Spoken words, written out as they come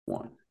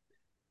One.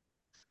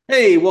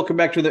 Hey, welcome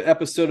back to the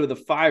episode of the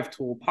Five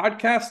Tool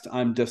Podcast.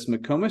 I'm Dustin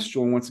McComas,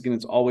 joined once again,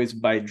 as always,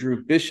 by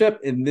Drew Bishop,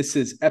 and this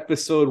is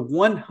episode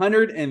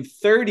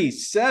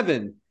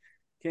 137.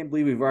 Can't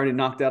believe we've already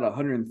knocked out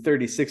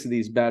 136 of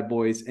these bad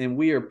boys, and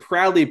we are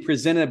proudly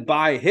presented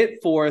by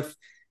HITFORTH.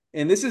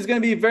 And this is going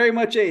to be very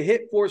much a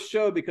HITFORTH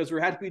show because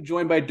we're happy to be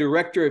joined by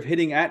Director of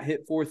Hitting at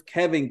HITFORTH,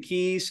 Kevin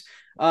Kies.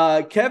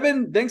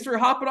 Kevin, thanks for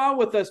hopping on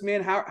with us,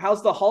 man.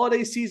 How's the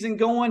holiday season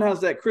going?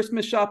 How's that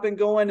Christmas shopping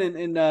going?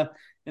 And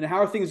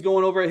how are things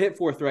going over at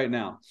HITFORTH right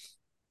now?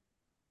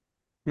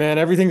 Man,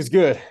 everything's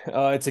good.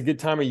 It's a good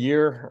time of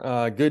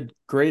year.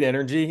 Great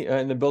energy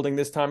in the building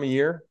this time of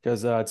year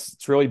because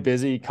it's really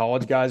busy.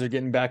 College guys are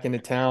getting back into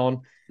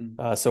town.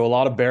 So a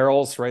lot of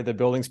barrels, right? The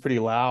building's pretty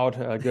loud,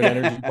 good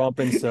energy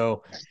bumping.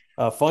 So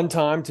fun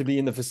time to be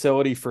in the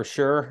facility for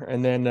sure.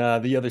 And then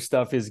the other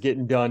stuff is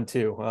getting done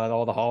too.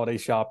 All the holiday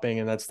shopping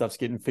and that stuff's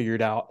getting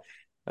figured out.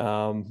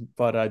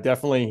 But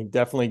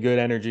definitely good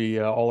energy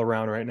all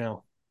around right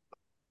now.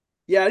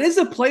 Yeah, it is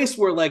a place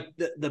where like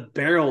the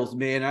barrels,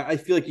 man, I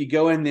feel like you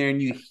go in there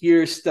and you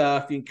hear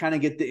stuff, you kind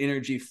of get the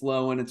energy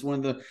flowing. It's one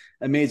of the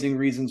amazing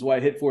reasons why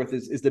HITFORTH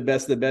is the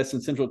best of the best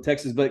in Central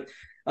Texas. But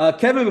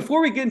Kevin,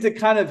 before we get into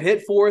kind of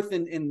HITFORTH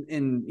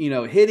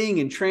and hitting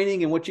and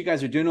training and what you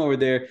guys are doing over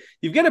there,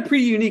 you've got a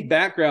pretty unique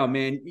background,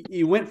 man.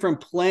 You went from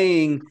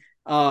playing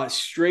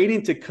straight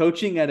into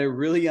coaching at a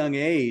really young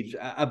age.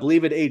 I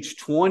believe at age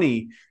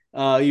 20.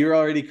 You're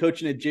already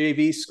coaching a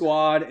JV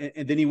squad,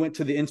 and then you went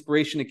to the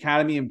Inspiration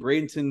Academy in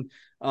Bradenton,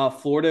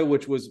 Florida,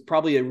 which was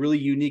probably a really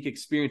unique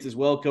experience as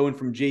well, going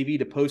from JV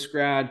to post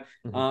grad,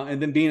 and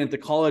then being at the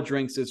college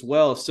ranks as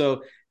well.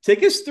 So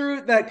take us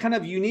through that kind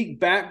of unique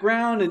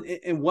background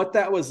and what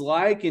that was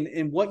like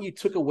and what you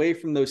took away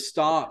from those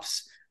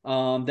stops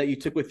that you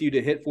took with you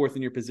to HITFORTH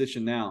in your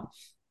position now.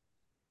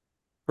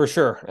 For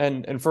sure.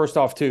 And first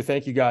off too,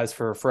 thank you guys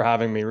for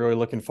having me. Really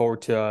looking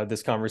forward to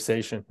this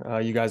conversation.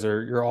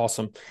 You're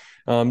awesome.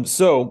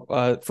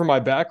 So for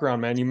my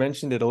background, man, you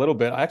mentioned it a little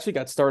bit. I actually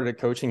got started at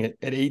coaching at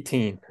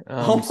 18.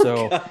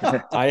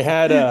 God. I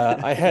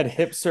had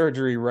hip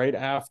surgery right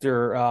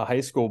after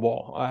high school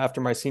ball, after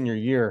my senior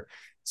year.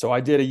 So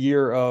I did a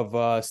year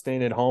of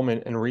staying at home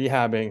and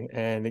rehabbing,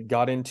 and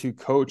got into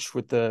coach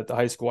with the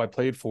high school I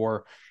played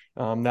for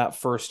that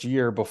first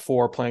year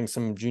before playing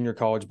some junior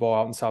college ball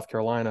out in South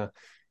Carolina.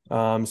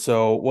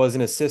 So was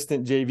an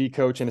assistant JV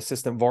coach and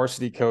assistant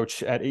varsity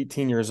coach at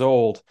 18 years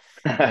old.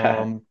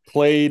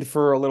 Played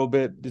for a little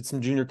bit, did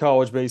some junior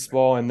college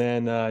baseball, and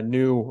then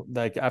knew,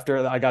 like,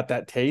 after I got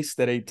that taste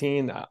at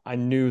 18, I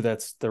knew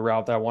that's the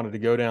route that I wanted to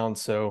go down.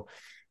 So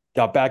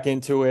got back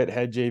into it,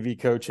 head JV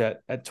coach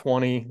at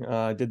 20,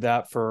 did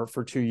that for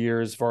 2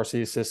 years,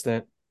 varsity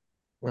assistant,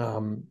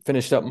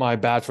 finished up my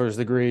bachelor's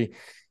degree,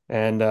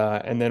 and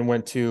then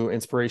went to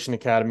Inspiration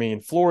Academy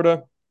in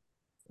Florida.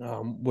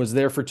 Was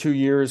there for 2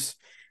 years.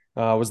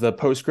 Was the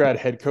post-grad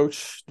head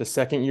coach the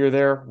second year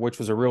there, which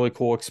was a really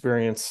cool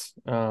experience.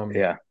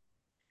 Yeah.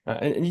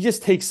 And you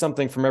just take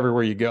something from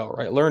everywhere you go,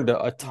 right? Learned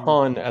a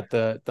ton at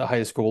the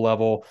high school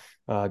level,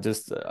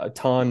 just a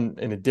ton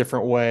in a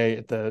different way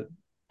at the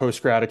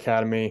post-grad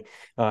academy,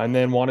 and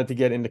then wanted to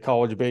get into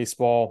college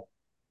baseball.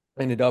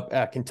 Ended up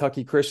at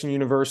Kentucky Christian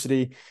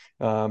University,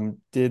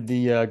 did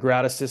the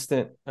grad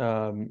assistant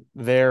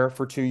there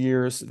for 2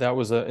 years. That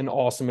was an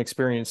awesome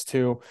experience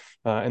too.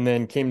 And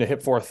then came to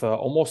HITFORTH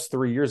almost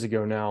 3 years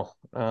ago now.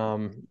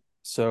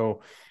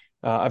 So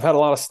I've had a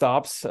lot of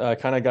stops,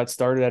 kind of got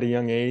started at a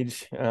young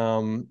age.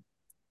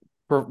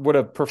 Would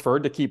have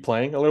preferred to keep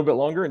playing a little bit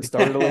longer and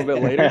started a little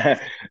bit later.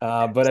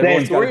 But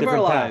everyone's got a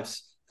different path.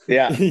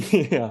 Yeah.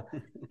 Yeah,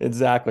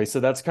 exactly. So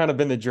that's kind of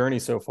been the journey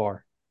so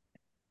far.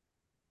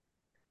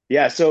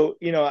 Yeah. So,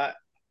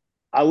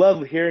 I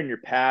love hearing your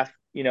path.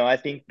 I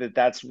think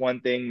that's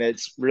one thing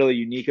that's really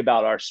unique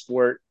about our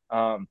sport.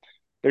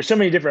 There's so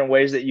many different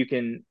ways that you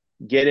can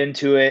get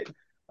into it.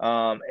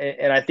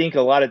 And I think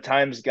a lot of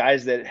times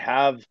guys that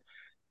have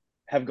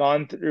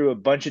gone through a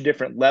bunch of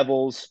different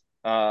levels,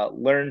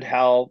 learned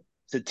how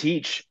to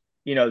teach,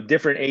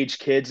 different age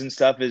kids and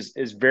stuff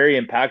is very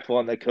impactful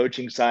on the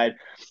coaching side.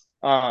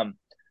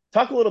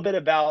 Talk a little bit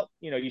about,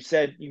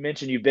 you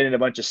mentioned you've been in a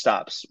bunch of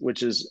stops,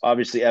 which is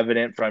obviously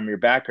evident from your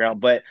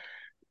background, but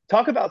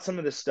talk about some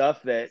of the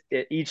stuff that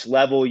at each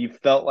level you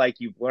felt like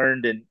you've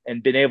learned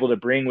and been able to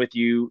bring with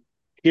you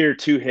here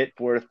to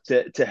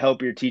HITFORTH to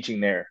help your teaching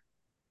there.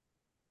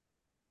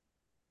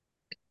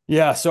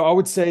 Yeah, so I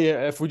would say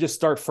if we just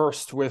start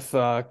first with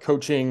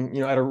coaching,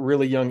 at a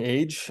really young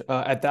age,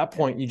 at that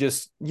point, you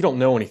don't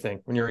know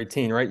anything when you're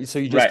 18, right? So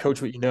you just Right.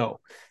 coach what you know.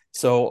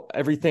 So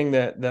everything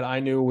that I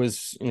knew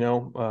was,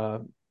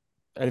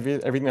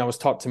 everything that was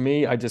taught to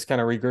me, I just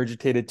kind of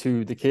regurgitated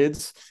to the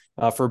kids,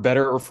 for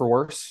better or for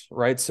worse,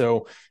 right?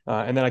 So,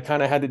 and then I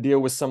kind of had to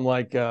deal with some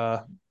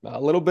a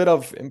little bit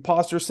of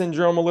imposter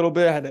syndrome, a little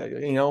bit. I had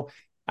to,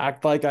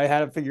 act like I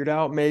had it figured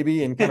out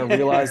maybe, and kind of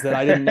realize that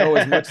I didn't know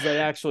as much as I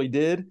actually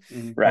did.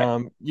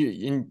 Right.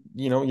 You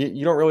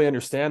don't really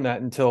understand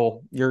that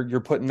until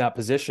you're put in that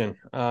position.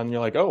 You're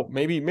like, oh,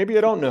 maybe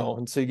I don't know.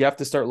 And so you have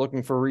to start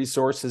looking for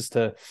resources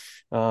to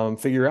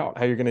figure out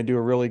how you're going to do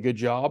a really good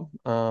job,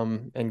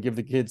 and give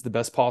the kids the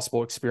best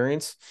possible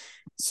experience.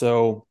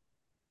 So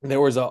there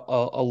was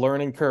a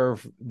learning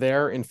curve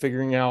there in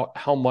figuring out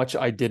how much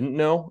I didn't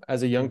know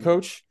as a young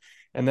coach.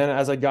 And then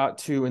as I got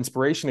to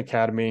Inspiration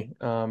Academy,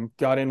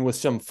 got in with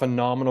some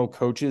phenomenal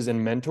coaches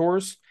and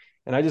mentors,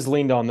 and I just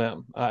leaned on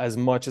them as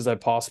much as I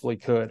possibly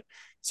could.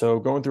 So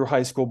going through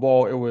high school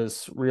ball, it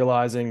was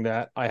realizing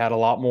that I had a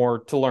lot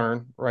more to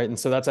learn, right? And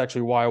so that's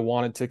actually why I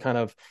wanted to kind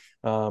of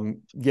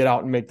get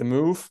out and make the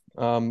move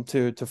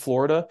to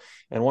Florida.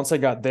 And once I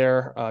got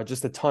there,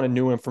 just a ton of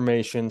new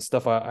information,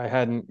 stuff I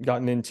hadn't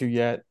gotten into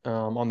yet,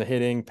 on the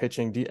hitting,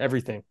 pitching,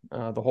 everything,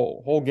 the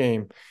whole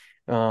game,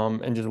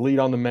 and just lead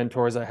on the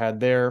mentors I had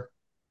there.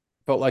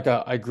 Felt like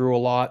I grew a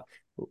lot,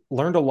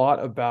 learned a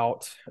lot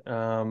about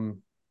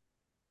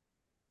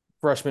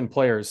freshman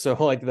players. So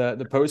like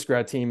the post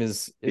grad team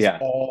is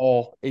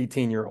all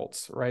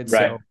 18-year-olds, right?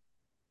 Right.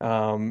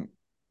 So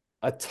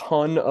a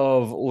ton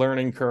of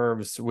learning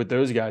curves with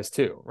those guys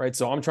too, right?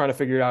 So I'm trying to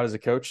figure it out as a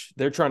coach.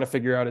 They're trying to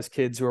figure out as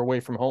kids who are away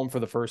from home for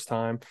the first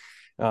time.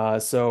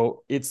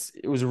 So it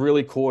was a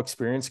really cool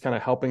experience, kind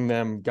of helping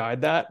them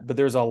guide that. But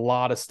there's a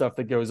lot of stuff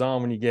that goes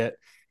on when you get,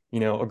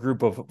 a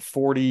group of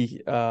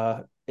 40,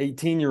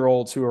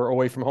 18-year-olds who are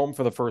away from home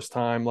for the first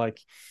time. Like,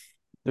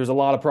 there's a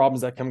lot of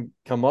problems that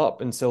come up.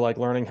 And so like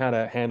learning how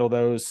to handle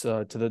those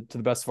to the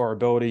best of our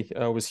ability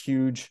was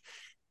huge.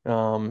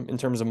 In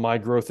terms of my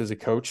growth as a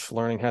coach,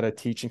 learning how to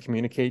teach and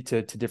communicate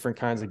to different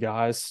kinds of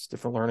guys,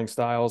 different learning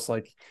styles,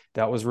 like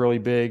that was really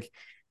big.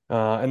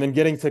 And then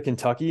getting to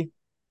Kentucky,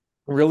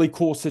 really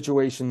cool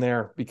situation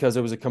there because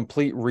it was a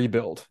complete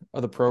rebuild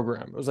of the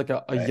program. It was like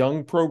a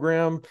young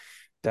program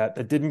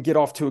that didn't get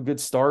off to a good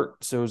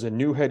start. So it was a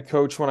new head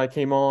coach when I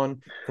came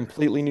on,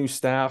 completely new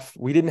staff.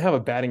 We didn't have a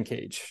batting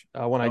cage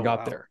when I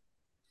got there.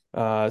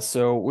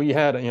 So we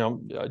had,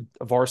 a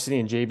varsity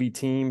and JV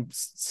team,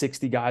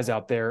 60 guys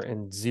out there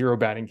and 0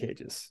 batting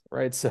cages,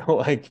 right? So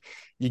like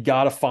you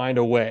got to find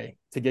a way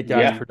to get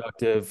guys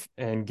productive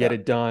and get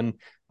it done.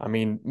 I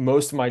mean,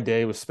 most of my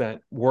day was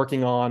spent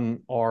working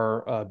on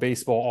our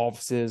baseball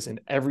offices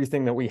and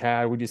everything that we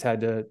had. We just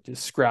had to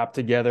just scrap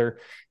together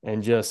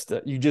and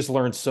you just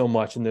learn so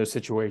much in those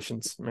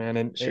situations, man.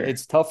 And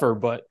it's tougher,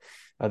 but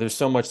there's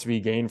so much to be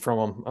gained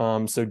from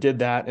them. So did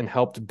that and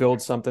helped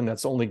build something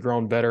that's only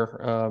grown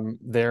better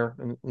there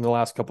in the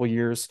last couple of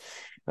years.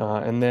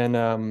 And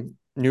then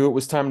knew it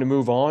was time to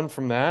move on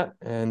from that,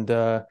 and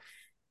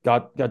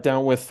got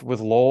down with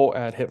Lowell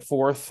at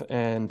HITFORTH.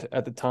 And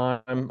at the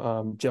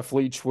time, Jeff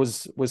Leach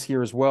was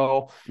here as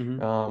well.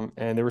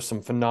 And there were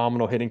some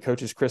phenomenal hitting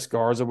coaches. Chris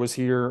Garza was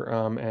here.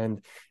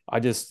 And I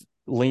just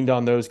leaned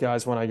on those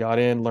guys when I got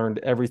in, learned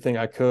everything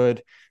I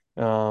could.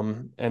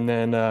 And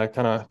then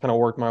kind of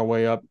worked my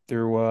way up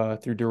through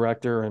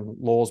director, and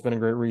Lowell's been a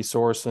great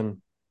resource,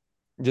 and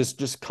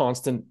just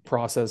constant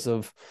process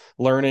of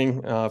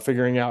learning,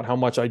 figuring out how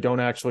much I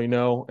don't actually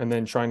know, and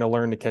then trying to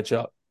learn to catch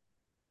up.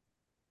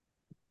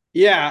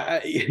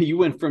 Yeah, you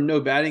went from no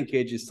batting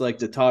cages to like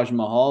the Taj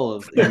Mahal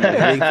of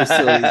hitting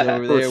facilities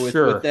over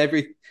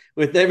there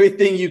with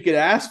everything you could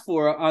ask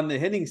for on the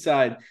hitting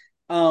side.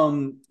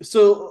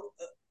 So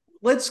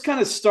let's kind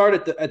of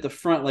start at the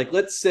front. Like,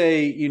 let's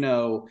say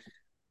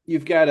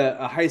you've got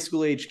a high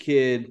school age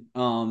kid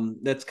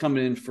that's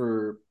coming in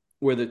for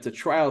whether it's a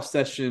trial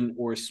session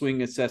or a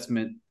swing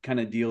assessment kind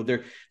of deal.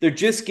 They're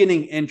just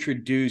getting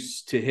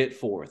introduced to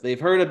HITFORTH. They've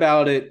heard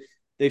about it.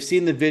 They've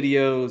seen the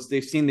videos,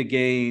 they've seen the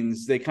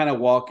gains. They kind of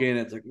walk in.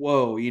 It's like,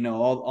 whoa,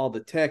 all the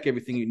tech,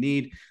 everything you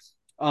need.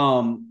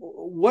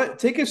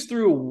 Take us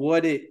through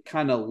what it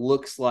kind of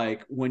looks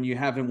like when you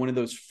have in one of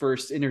those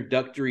first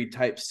introductory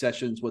type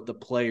sessions with the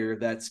player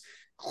that's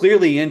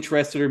clearly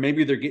interested, or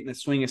maybe they're getting a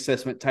swing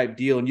assessment type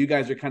deal, and you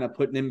guys are kind of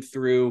putting them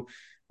through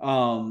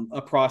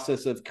a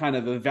process of kind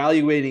of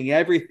evaluating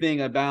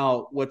everything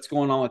about what's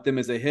going on with them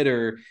as a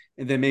hitter,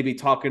 and then maybe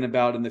talking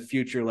about in the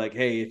future, like,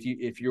 hey,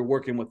 if you're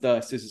working with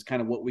us, this is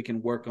kind of what we can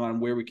work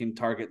on, where we can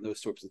target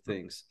those sorts of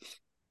things.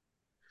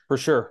 For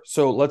sure.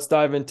 So let's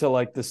dive into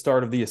like the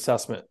start of the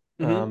assessment.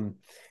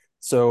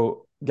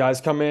 So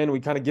guys come in, we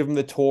kind of give them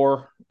the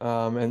tour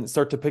and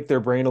start to pick their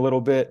brain a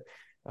little bit.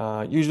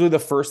 Usually the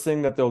first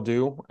thing that they'll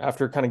do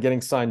after kind of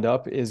getting signed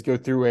up is go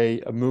through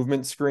a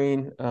movement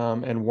screen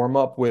and warm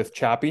up with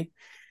Chappie.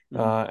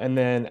 And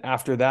then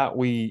after that,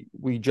 we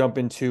jump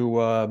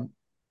into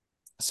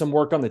some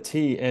work on the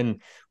tee,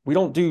 and we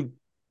don't do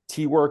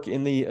tee work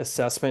in the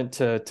assessment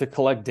to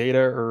collect data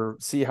or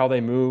see how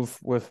they move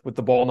with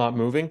the ball not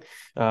moving.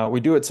 We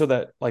do it so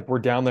that like we're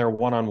down there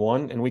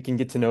one-on-one and we can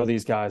get to know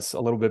these guys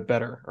a little bit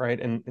better, right?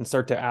 And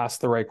start to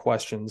ask the right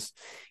questions.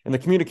 And the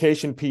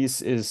communication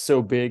piece is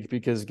so big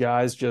because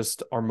guys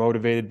just are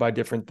motivated by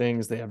different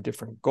things. They have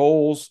different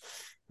goals.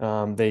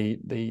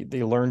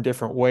 They learn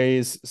different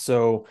ways.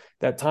 So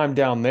that time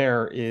down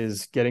there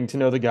is getting to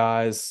know the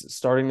guys,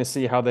 starting to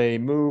see how they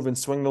move and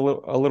swing a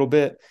little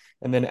bit,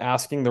 and then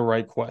asking the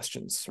right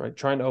questions, right?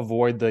 Trying to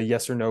avoid the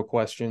yes or no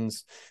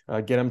questions,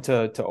 get them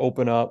to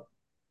open up.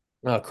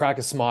 Crack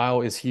a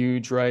smile is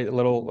huge, right? A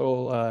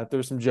little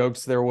throw some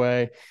jokes their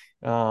way,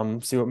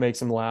 see what makes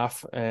them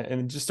laugh,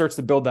 and it just starts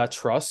to build that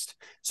trust,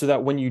 so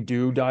that when you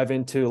do dive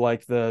into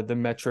like the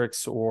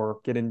metrics or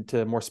get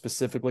into more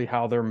specifically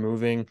how they're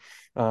moving,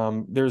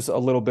 there's a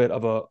little bit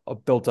of a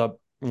built up,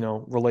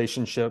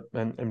 relationship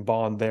and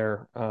bond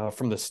there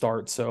from the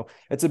start. So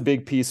it's a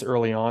big piece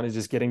early on, is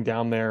just getting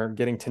down there,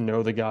 getting to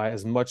know the guy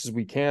as much as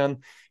we can.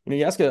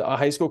 You ask a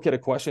high school kid a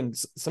question,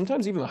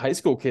 sometimes even the high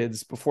school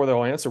kids, before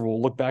they'll answer,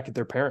 will look back at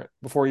their parent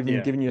before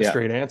even giving you a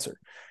straight answer.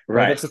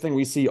 Right. That's the thing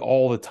we see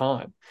all the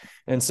time.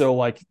 And so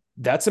like,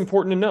 that's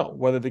important to know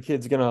whether the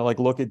kid's going to like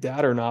look at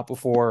dad or not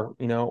before,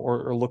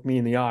 or look me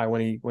in the eye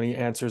when he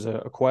answers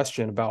a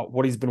question about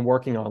what he's been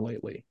working on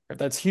lately.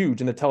 That's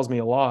huge. And it tells me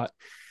a lot.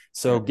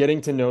 So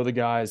getting to know the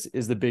guys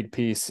is the big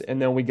piece. And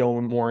then we go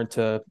more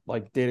into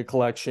like data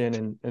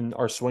collection and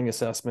our swing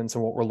assessments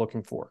and what we're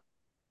looking for.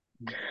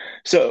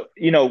 So,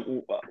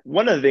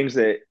 one of the things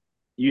that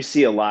you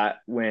see a lot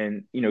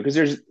when, because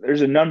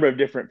there's a number of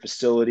different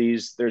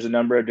facilities, there's a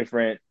number of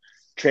different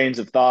trains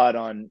of thought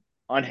on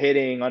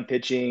hitting, on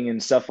pitching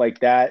and stuff like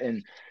that.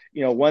 And,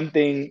 one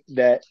thing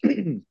that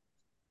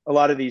a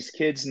lot of these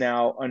kids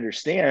now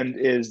understand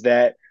is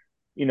that,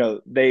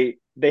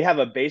 they have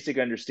a basic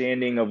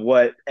understanding of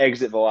what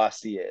exit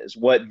velocity is,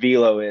 what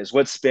velo is,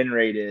 what spin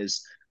rate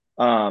is.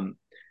 How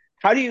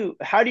do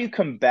you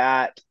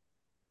combat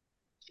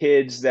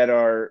kids that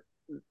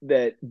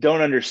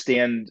don't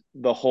understand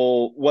the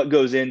whole what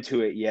goes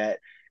into it yet,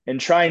 and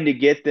trying to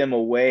get them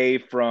away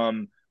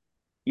from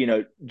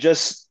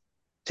just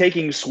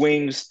taking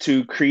swings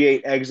to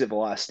create exit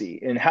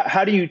velocity? And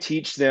how do you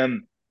teach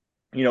them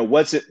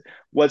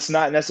what's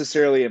not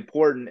necessarily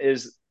important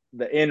is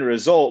the end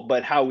result,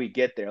 but how we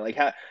get there? Like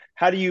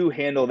how do you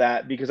handle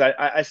that? Because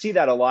I see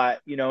that a lot,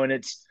 and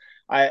it's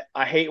I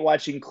hate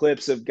watching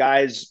clips of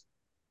guys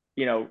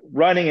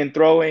running and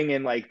throwing,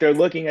 and like they're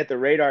looking at the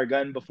radar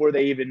gun before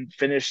they even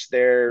finish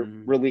their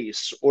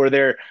release, or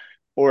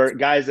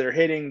guys that are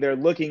hitting, they're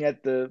looking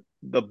at the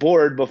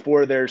board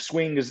before their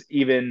swing is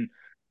even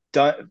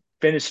done,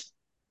 finished,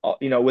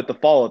 with the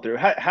follow through.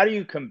 How do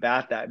you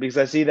combat that? Because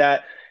I see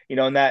that,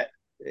 and that,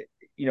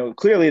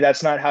 clearly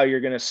that's not how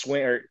you're going to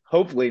swing, or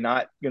hopefully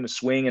not going to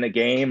swing in a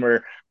game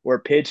or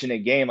pitch in a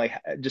game. Like,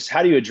 just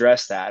how do you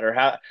address that, or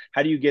how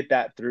do you get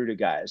that through to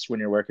guys when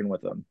you're working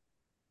with them?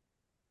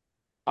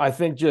 I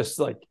think just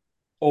like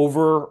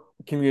over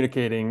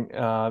communicating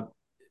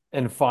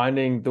and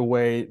finding the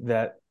way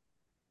that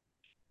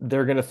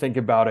they're going to think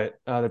about it,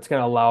 that's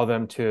going to allow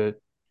them to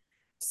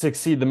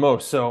succeed the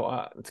most.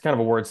 So it's kind of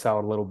a word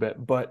salad a little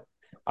bit, but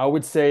I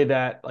would say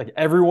that like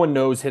everyone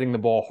knows hitting the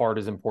ball hard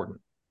is important,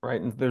 right?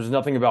 And there's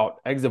nothing about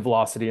exit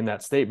velocity in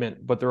that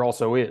statement, but there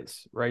also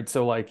is, right?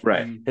 So like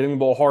hitting the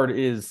ball hard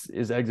is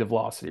exit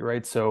velocity,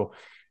 right? So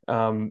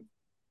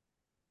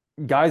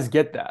guys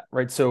get that,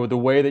 right? So the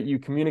way that you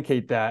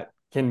communicate that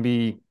can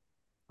be,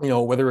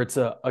 whether it's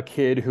a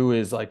kid who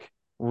is like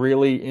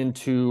really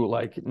into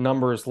like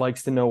numbers,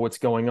 likes to know what's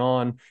going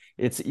on,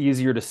 it's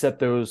easier to set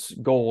those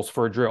goals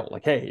for a drill.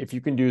 Like, hey, if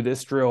you can do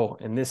this drill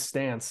in this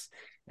stance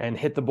and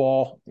hit the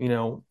ball,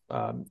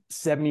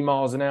 70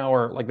 miles an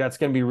hour, like that's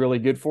going to be really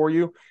good for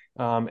you.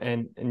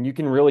 And you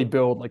can really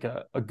build like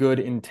a good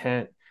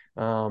intent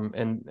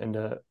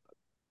and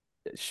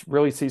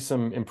really see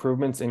some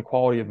improvements in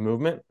quality of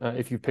movement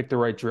if you pick the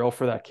right drill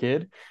for that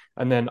kid.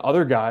 And then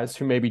other guys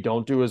who maybe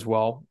don't do as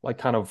well, like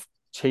kind of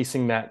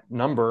chasing that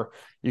number,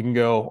 you can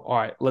go, all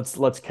right,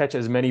 let's catch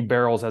as many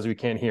barrels as we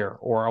can here,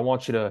 or I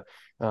want you to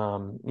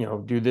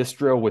do this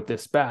drill with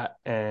this bat,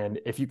 and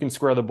if you can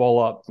square the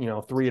ball up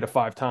 3 to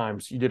 5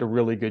 times, you did a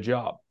really good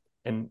job.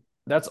 And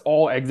that's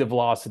all exit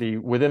velocity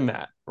within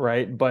that,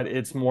 right? But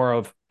it's more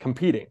of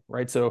competing,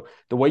 right? So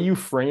the way you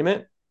frame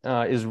it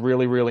is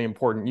really, really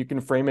important. You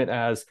can frame it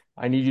as,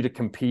 I need you to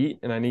compete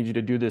and I need you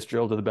to do this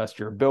drill to the best of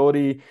your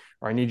ability,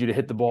 or I need you to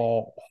hit the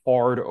ball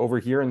hard over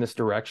here in this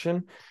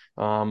direction.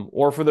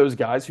 Or for those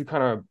guys who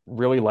kind of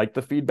really like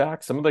the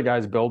feedback, some of the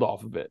guys build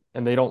off of it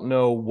and they don't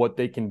know what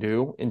they can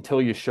do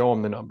until you show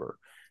them the number.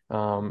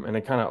 And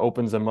it kind of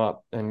opens them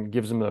up and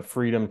gives them the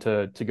freedom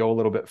to go a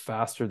little bit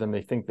faster than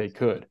they think they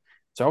could.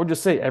 So I would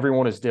just say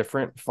everyone is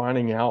different.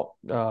 Finding out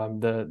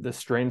the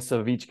strengths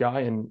of each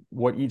guy and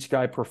what each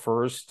guy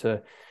prefers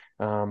to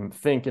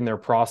think in their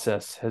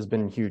process has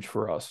been huge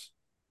for us.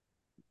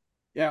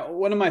 Yeah,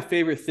 one of my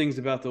favorite things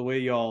about the way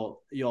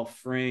y'all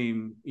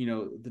frame,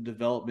 the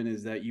development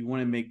is that you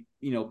want to make,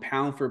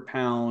 pound for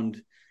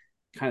pound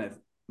kind of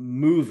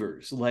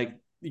movers. Like,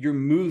 you're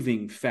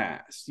moving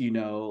fast,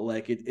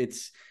 like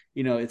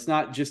it's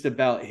not just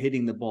about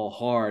hitting the ball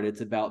hard.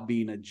 It's about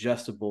being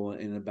adjustable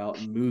and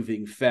about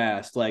moving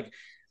fast. Like,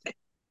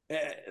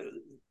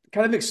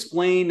 kind of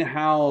explain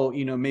how,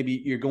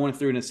 maybe you're going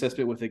through an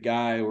assessment with a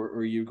guy,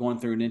 or you're going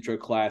through an intro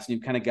class and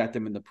you've kind of got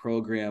them in the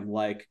program.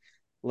 Like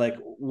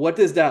what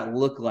does that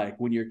look like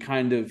when you're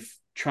kind of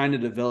trying to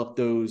develop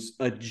those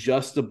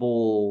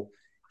adjustable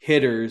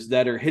hitters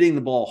that are hitting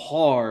the ball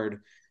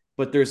hard,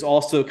 but there's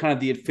also kind of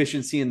the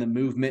efficiency and the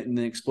movement and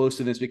the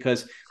explosiveness?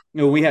 Because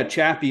we had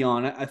Chappie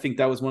on. I think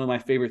that was one of my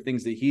favorite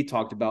things that he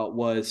talked about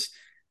was,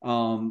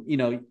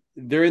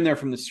 they're in there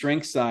from the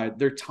strength side.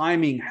 They're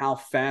timing how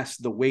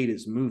fast the weight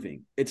is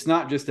moving. It's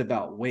not just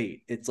about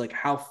weight. It's like,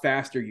 how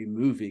fast are you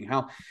moving?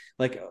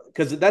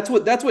 Because that's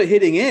what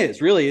hitting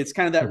is really. It's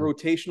kind of that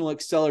rotational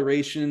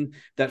acceleration,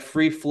 that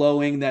free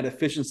flowing, that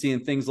efficiency,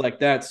 and things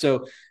like that.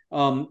 So,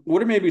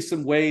 what are maybe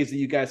some ways that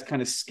you guys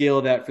kind of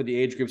scale that for the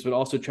age groups, but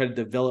also try to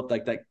develop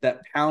like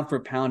that pound for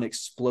pound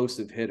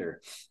explosive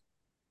hitter?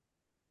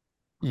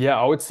 Yeah,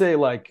 I would say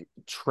like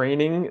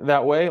training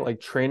that way,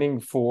 like training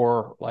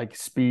for like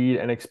speed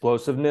and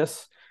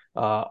explosiveness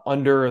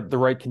under the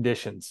right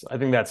conditions. I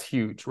think that's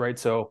huge, right?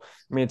 So,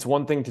 I mean, it's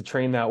one thing to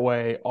train that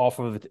way off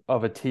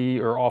of a tee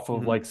or off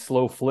of like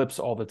slow flips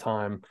all the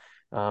time,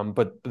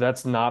 but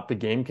that's not the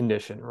game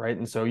condition, right?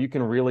 And so you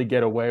can really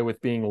get away with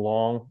being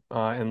long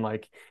and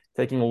like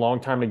taking a long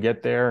time to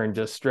get there and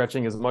just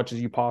stretching as much as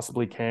you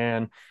possibly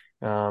can.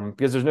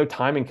 Because there's no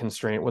timing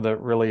constraint with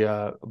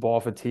a ball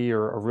off a tee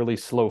or a really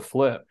slow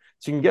flip.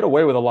 So you can get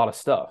away with a lot of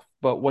stuff.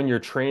 But when you're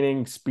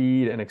training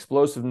speed and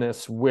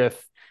explosiveness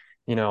with,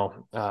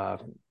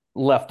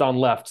 left on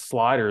left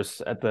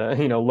sliders at the,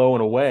 low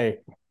and away,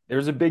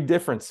 there's a big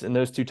difference in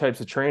those two types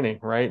of training,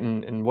 right?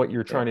 And what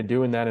you're trying to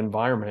do in that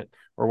environment,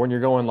 or when you're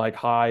going like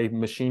high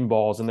machine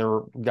balls and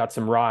they're got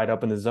some ride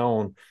up in the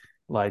zone,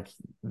 like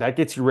that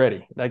gets you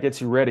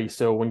ready.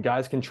 So when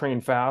guys can train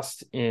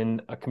fast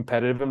in a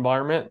competitive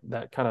environment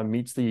that kind of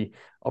meets the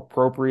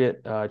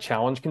appropriate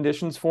challenge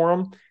conditions for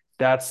them,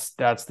 that's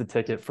the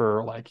ticket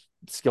for like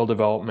skill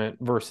development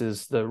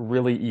versus the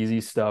really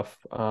easy stuff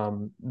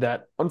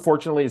that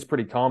unfortunately is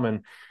pretty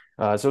common.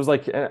 So it was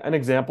like an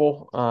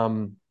example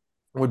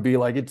would be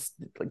like, it's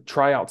like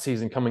tryout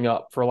season coming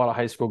up for a lot of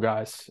high school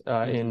guys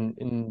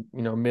in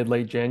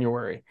mid-late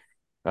January.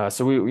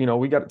 So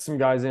we got some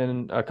guys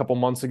in a couple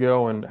months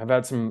ago and have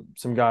had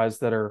some guys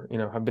that are,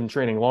 have been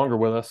training longer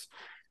with us.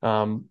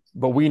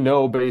 But we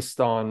know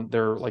based on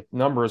their like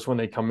numbers when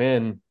they come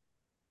in,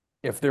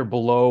 if they're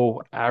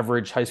below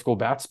average high school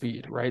bat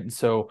speed, right? And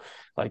so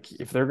like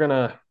if they're going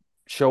to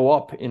show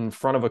up in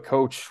front of a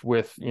coach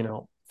with,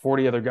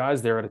 40 other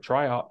guys there at a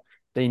tryout,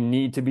 they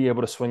need to be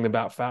able to swing the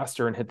bat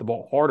faster and hit the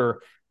ball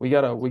harder. We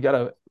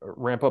gotta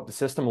ramp up the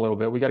system a little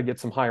bit. We got to get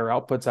some higher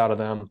outputs out of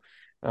them.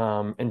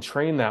 And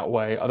train that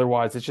way.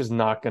 Otherwise, it's just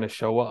not going to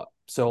show up.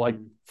 So like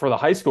for the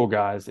high school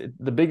guys,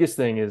 the biggest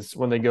thing is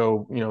when they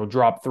go,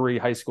 drop 3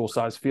 high school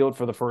size field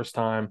for the first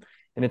time,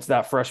 and it's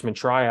that freshman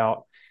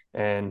tryout,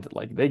 and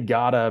like they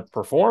gotta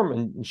perform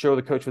and show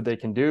the coach what they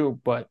can do.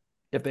 But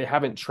if they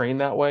haven't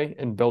trained that way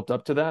and built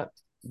up to that,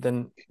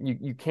 then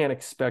you can't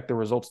expect the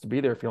results to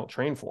be there if you don't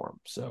train for them.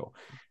 So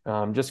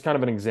just kind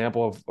of an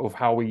example of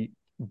how we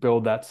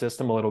build that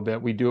system a little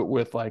bit. We do it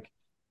with like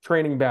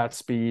training bat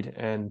speed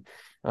and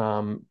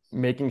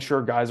making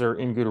sure guys are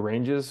in good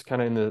ranges,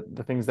 kind of in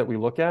the things that we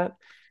look at.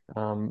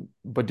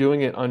 But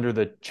doing it under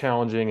the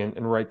challenging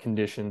and right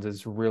conditions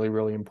is really,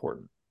 really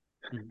important.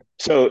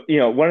 So,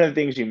 one of the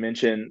things you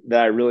mentioned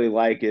that I really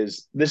like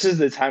is this is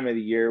the time of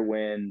the year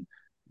when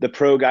the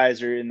pro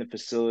guys are in the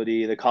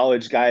facility, the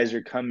college guys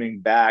are coming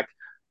back.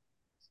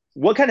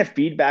 What kind of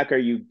feedback are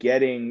you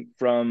getting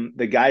from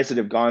the guys that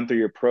have gone through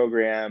your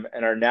program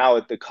and are now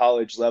at the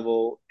college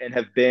level and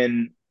have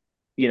been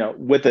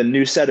with a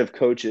new set of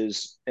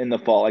coaches in the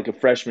fall, like a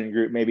freshman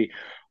group, maybe?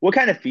 What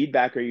kind of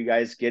feedback are you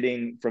guys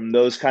getting from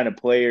those kind of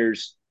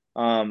players?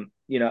 And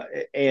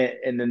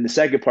then the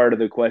second part of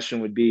the question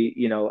would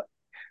be,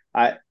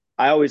 I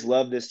always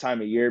love this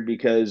time of year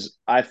because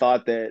I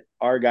thought that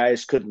our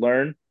guys could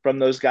learn from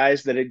those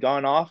guys that had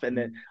gone off. And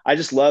then I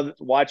just love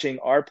watching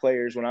our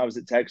players when I was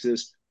at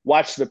Texas,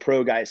 watch the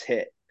pro guys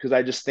hit. Because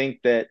I just think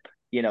that,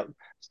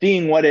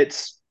 seeing what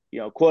it's,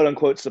 quote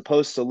unquote,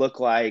 supposed to look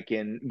like,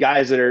 and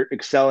guys that are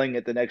excelling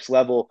at the next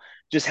level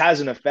just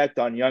has an effect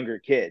on younger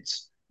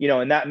kids,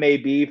 and that may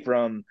be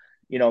from,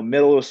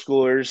 middle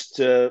schoolers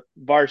to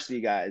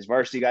varsity guys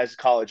to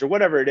college, or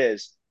whatever it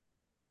is,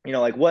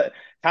 like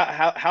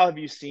how have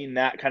you seen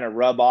that kind of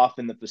rub off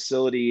in the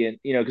facility? And,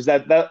 because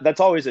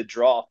that's always a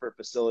draw for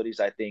facilities,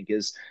 I think,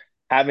 is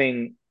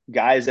having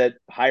guys at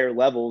higher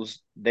levels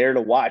there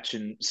to watch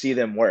and see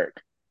them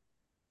work.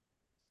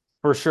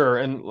 For sure.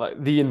 And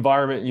like the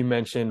environment you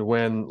mentioned,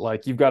 when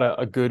like you've got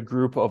a good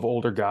group of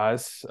older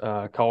guys,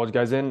 college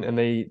guys in, and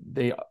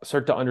they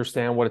start to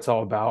understand what it's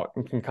all about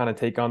and can kind of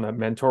take on that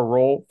mentor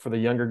role for the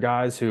younger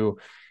guys who,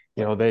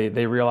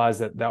 they realize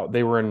that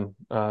they were in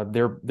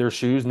their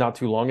shoes not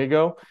too long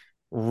ago.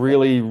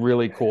 Really,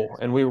 really cool.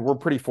 And we're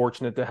pretty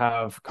fortunate to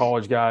have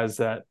college guys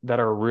that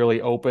are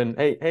really open.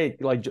 Hey,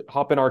 like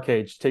hop in our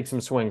cage, take some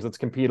swings, let's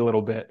compete a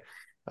little bit.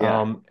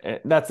 And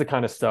that's the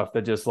kind of stuff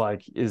that just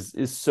like is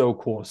so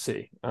cool to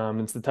see.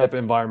 It's the type of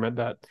environment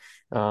that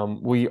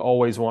we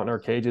always want in our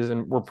cages,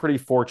 and we're pretty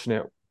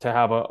fortunate to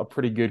have a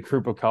pretty good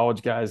group of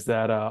college guys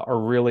that are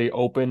really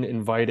open,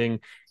 inviting,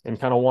 and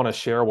kind of want to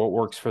share what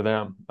works for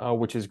them,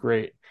 which is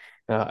great.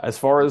 As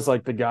far as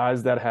like the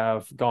guys that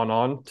have gone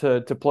on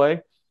to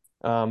play,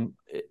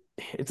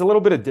 it's a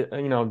little bit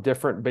of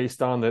different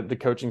based on the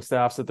coaching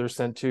staffs that they're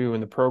sent to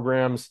and the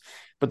programs,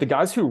 but the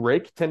guys who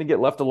rake tend to get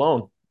left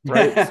alone.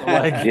 Right. So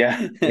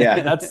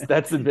like,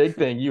 that's the big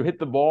thing. You hit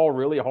the ball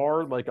really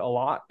hard, like a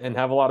lot, and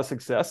have a lot of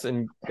success,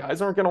 and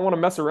guys aren't going to want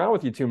to mess around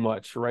with you too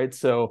much. Right.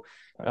 So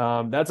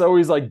that's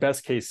always like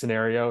best case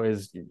scenario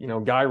is,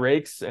 guy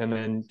rakes and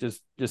then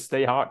just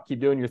stay hot,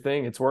 keep doing your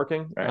thing. It's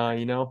working.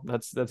 Right.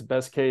 That's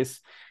best case.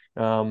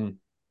 And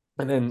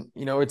then,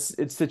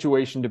 it's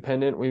situation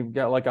dependent. We've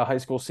got like a high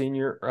school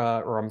senior,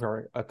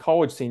 a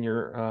college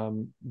senior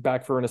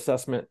back for an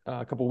assessment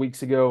a couple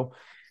weeks ago.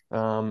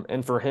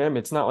 And for him,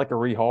 it's not like a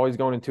rehaul. He's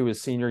going into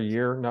his senior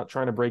year, not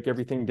trying to break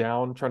everything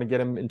down, trying to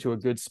get him into a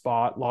good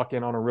spot, lock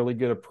in on a really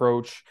good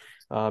approach,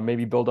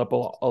 maybe build up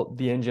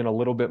the engine a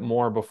little bit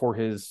more before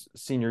his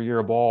senior year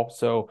of ball.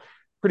 So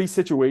pretty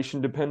situation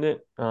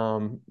dependent.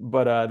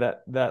 But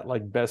that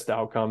like best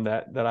outcome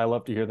that I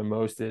love to hear the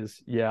most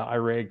is, I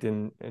raked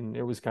and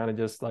it was kind of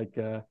just like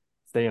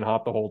staying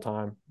hot the whole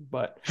time.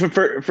 But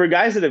for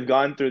guys that have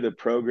gone through the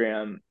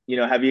program,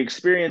 have you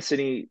experienced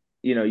any,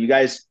 you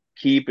guys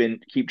keep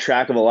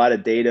track of a lot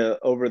of data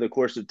over the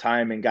course of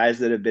time, and guys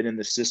that have been in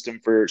the system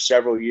for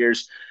several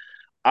years.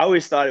 I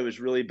always thought it was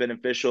really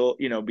beneficial,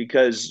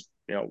 because,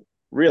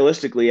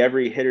 realistically,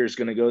 every hitter is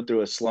going to go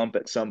through a slump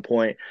at some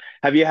point.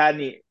 Have you had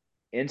any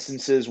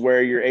instances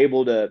where you're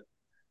able to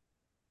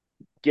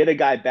get a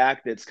guy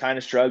back that's kind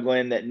of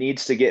struggling, that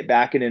needs to get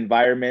back in an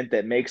environment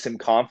that makes him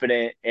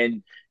confident,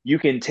 and you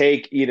can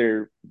take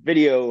either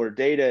video or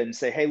data and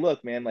say, hey,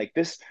 look, man, like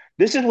this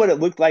is what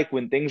it looked like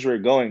when things were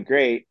going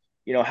great.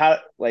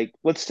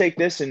 Let's take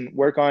this and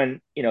work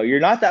on, you're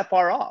not that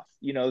far off,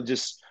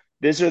 just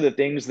these are the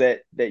things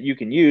that you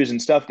can use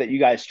and stuff that you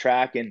guys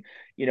track. And,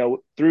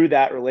 through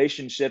that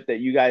relationship that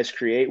you guys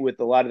create with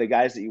a lot of the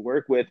guys that you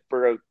work with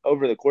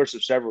over the course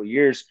of several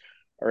years,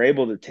 are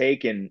able to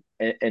take and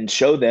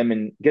show them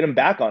and get them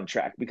back on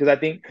track. Because I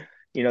think,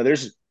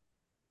 there's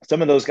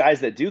some of those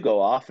guys that do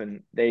go off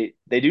and they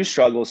do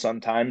struggle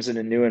sometimes in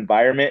a new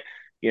environment.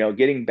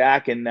 Getting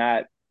back in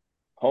that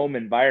home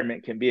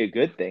environment can be a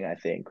good thing, I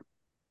think.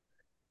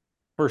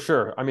 For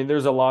sure. I mean,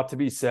 there's a lot to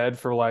be said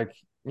for like,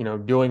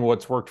 doing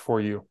what's worked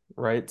for you.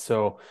 Right.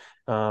 So,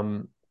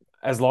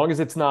 as long as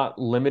it's not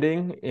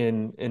limiting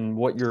in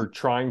what you're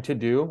trying to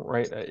do,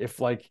 right? If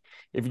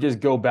you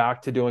just go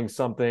back to doing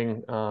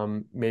something,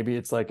 maybe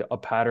it's like a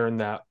pattern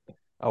that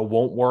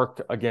won't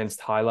work against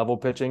high level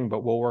pitching,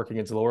 but will work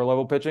against lower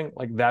level pitching.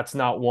 Like that's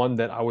not one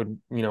that I would,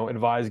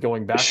 advise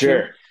going back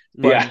to.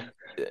 But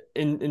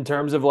in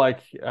terms of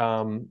like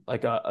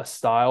a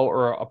style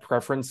or a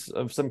preference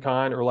of some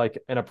kind, or like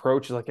an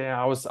approach, like,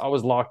 I was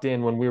locked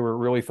in when we were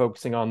really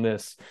focusing on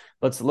this.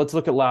 Let's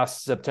look at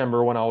last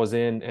September when I was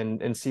in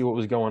and see what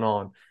was going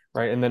on.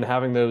 Right. And then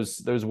having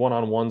those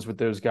one-on-ones with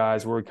those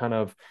guys where we kind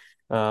of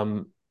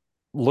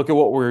look at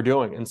what we were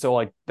doing. And so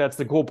like, that's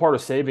the cool part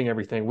of saving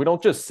everything. We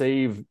don't just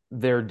save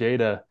their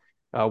data.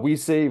 We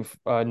save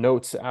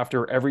notes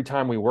after every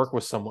time we work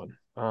with someone.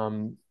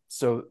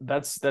 So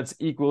that's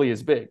equally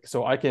as big.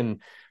 So I can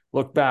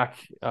look back,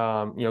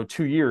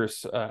 2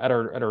 years at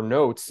our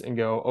notes and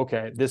go,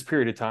 okay, this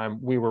period of time,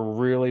 we were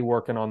really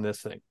working on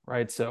this thing.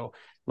 Right. So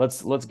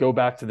let's go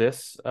back to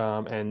this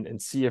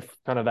and see if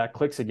kind of that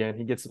clicks again.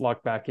 He gets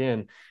locked back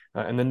in.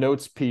 And the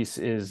notes piece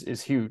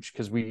is huge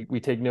because we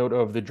take note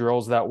of the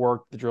drills that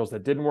worked, the drills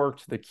that didn't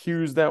work, the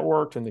cues that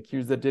worked, and the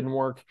cues that didn't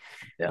work.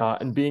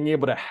 And being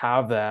able to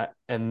have that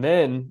and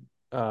then,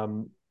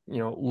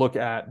 look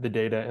at the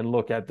data and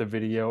look at the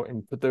video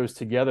and put those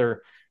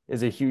together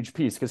is a huge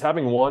piece, because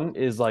having one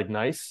is like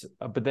nice,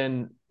 but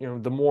then,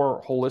 the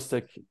more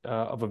holistic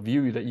of a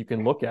view that you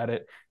can look at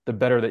it, the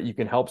better that you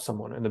can help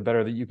someone and the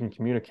better that you can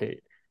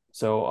communicate.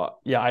 So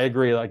I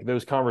agree. Like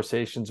those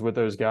conversations with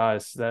those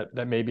guys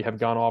that maybe have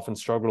gone off and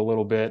struggled a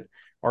little bit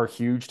are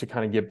huge to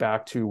kind of get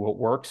back to what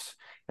works.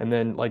 And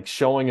then like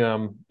showing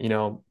them,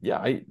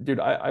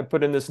 I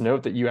put in this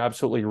note that you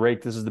absolutely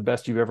raked. This is the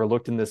best you've ever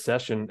looked in this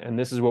session. And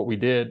this is what we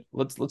did.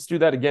 Let's do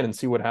that again and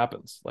see what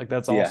happens. Like,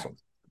 that's awesome.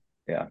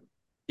 Yeah.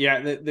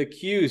 The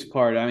cues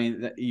part, I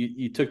mean,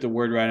 you took the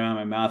word right out of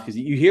my mouth, because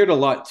you hear it a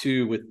lot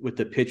too with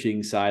the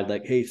pitching side,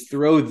 like, hey,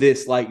 throw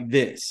this like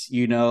this,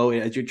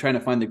 as you're trying to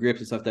find the grips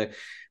and stuff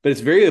but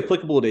it's very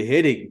applicable to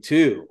hitting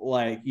too.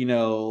 Like,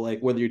 like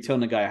whether you're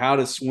telling a guy how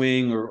to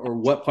swing or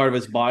what part of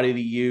his body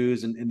to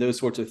use and those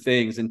sorts of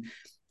things. And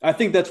I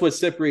think that's what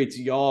separates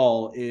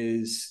y'all,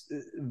 is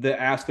the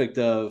aspect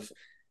of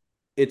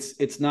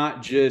it's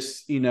not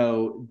just,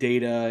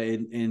 data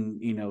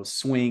and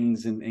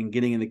swings and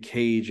getting in the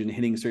cage and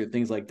hitting certain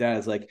things like that.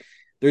 It's like,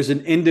 there's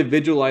an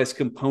individualized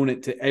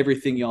component to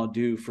everything y'all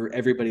do for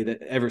everybody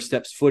that ever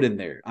steps foot in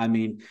there. I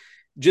mean,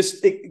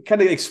 just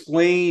kind of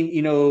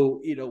explain,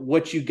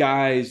 what you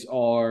guys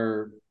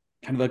are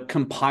kind of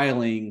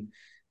compiling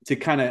to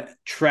kind of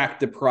track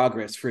the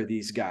progress for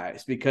these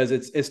guys, because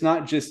it's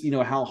not just,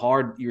 how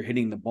hard you're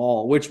hitting the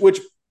ball, which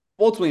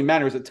ultimately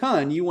matters a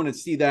ton. You want to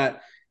see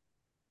that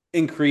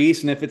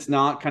increase, and if it's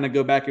not, kind of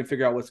go back and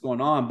figure out what's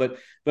going on.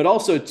 But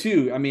also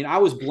too, I mean, I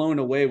was blown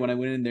away when I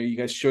went in there. You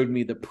guys showed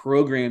me the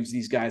programs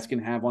these guys can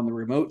have on the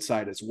remote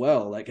side as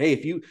well. Like, hey,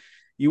 if you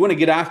want to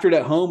get after it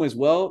at home as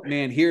well,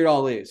 man, here it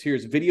all is.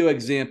 Here's video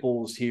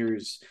examples,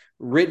 here's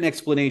written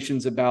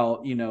explanations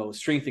about,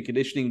 strength and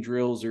conditioning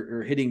drills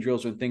or hitting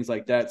drills and things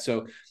like that.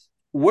 So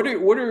what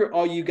are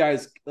all you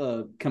guys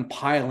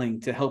compiling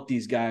to help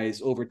these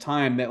guys over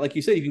time, that, like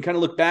you said, you can kind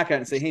of look back at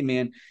and say, hey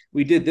man,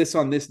 we did this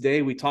on this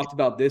day, we talked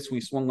about this, we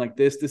swung like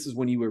this is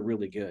when you were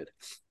really good?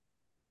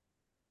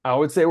 I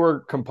would say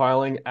we're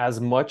compiling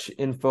as much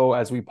info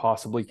as we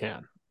possibly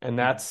can. And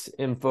that's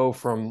info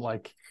from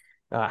like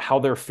how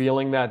they're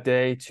feeling that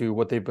day to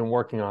what they've been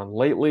working on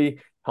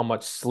lately, how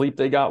much sleep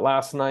they got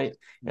last night.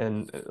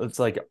 And it's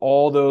like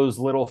all those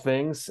little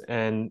things,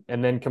 and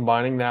then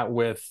combining that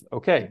with,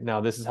 okay, now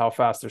this is how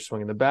fast they're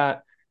swinging the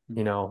bat.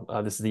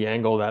 This is the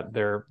angle that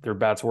their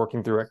bat's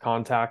working through at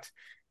contact.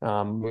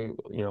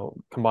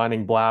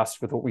 Combining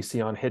blast with what we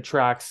see on hit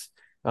tracks.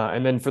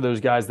 And then for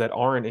those guys that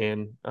aren't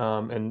in,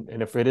 and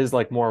if it is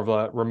like more of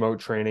a remote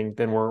training,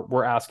 then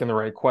we're asking the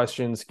right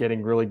questions,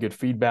 getting really good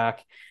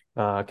feedback,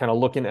 kind of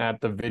looking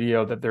at the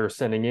video that they're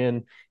sending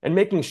in and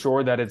making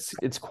sure that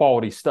it's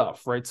quality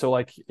stuff, right? So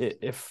like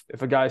if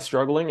a guy's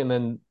struggling and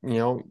then,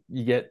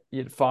 you get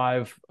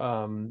 5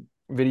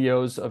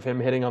 videos of him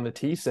hitting on the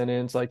tee sent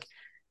in, it's like,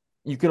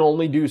 you can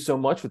only do so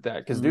much with that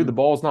because, dude, the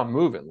ball's not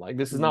moving. Like,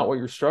 this is not what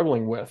you're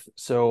struggling with.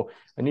 So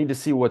I need to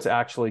see what's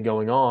actually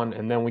going on,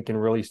 and then we can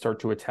really start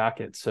to attack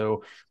it.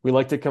 So we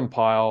like to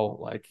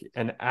compile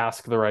and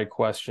ask the right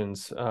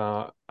questions.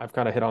 I've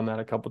kind of hit on that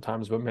a couple of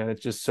times, but man,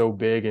 it's just so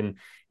big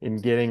in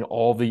getting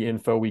all the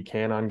info we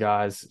can on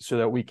guys so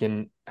that we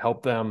can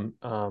help them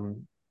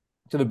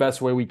to the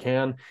best way we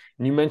can.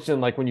 And you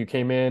mentioned like when you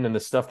came in and the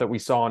stuff that we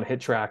saw on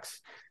hit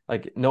tracks,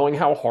 like knowing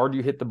how hard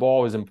you hit the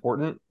ball is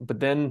important, but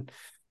then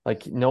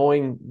like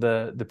knowing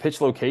the pitch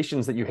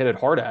locations that you hit it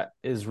hard at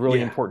is really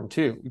important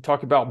too. We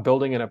talk about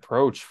building an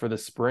approach for the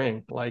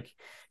spring. Like,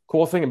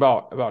 cool thing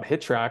about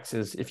hit tracks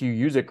is if you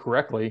use it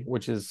correctly,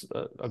 which is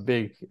a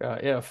big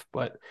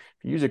but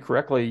if you use it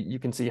correctly, you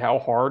can see how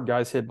hard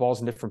guys hit balls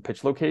in different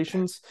pitch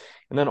locations.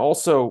 And then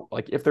also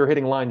like if they're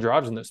hitting line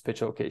drives in those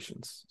pitch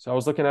locations. So I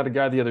was looking at a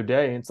guy the other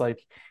day, and it's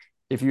like,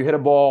 if you hit a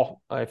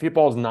ball, if you hit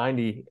balls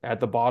 90 at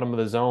the bottom of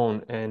the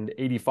zone and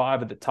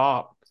 85 at the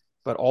top,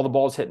 but all the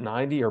balls hit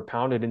 90 or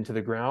pounded into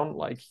the ground,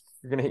 like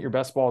you're going to hit your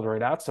best balls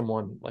right at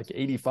someone. Like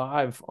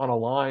 85 on a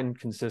line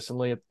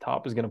consistently at the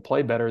top is going to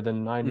play better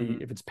than 90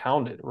 if it's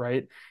pounded,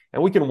 right?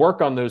 And we can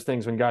work on those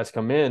things when guys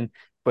come in,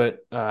 but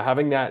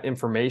having that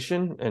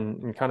information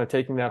and kind of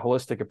taking that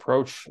holistic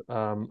approach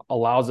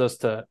allows us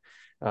to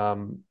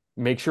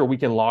make sure we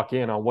can lock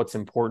in on what's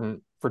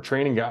important for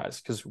training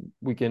guys, because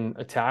we can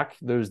attack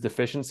those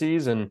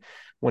deficiencies. And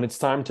when it's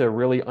time to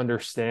really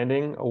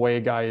understanding a way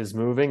a guy is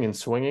moving and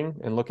swinging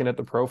and looking at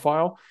the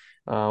profile,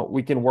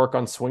 we can work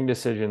on swing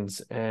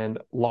decisions and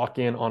lock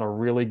in on a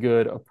really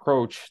good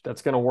approach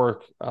that's going to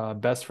work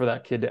best for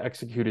that kid to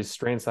execute his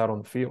strengths out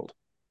on the field.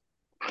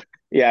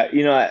 Yeah.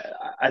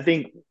 I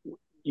think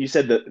you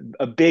said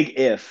a big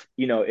if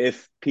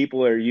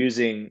people are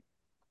using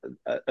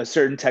a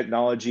certain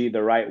technology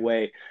the right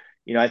way,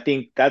 I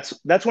think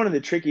that's one of the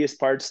trickiest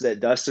parts that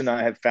Dustin and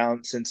I have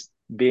found since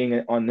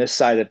being on this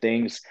side of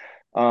things.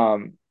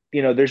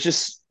 There's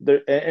just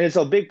there, and it's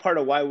a big part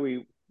of why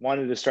we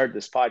wanted to start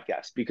this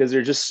podcast, because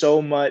there's just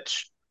so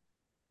much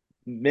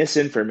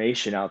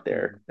misinformation out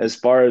there as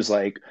far as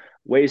like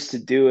ways to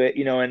do it,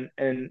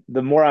 and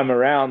the more I'm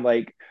around,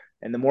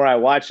 and the more I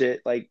watch it,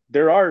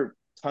 there are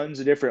tons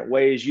of different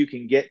ways you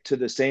can get to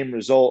the same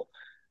result.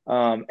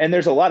 And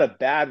there's a lot of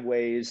bad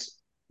ways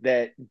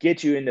that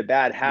get you into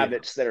bad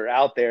habits that are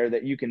out there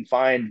that you can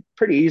find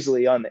pretty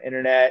easily on the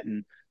internet.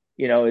 And,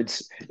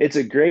 it's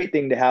a great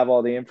thing to have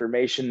all the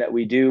information that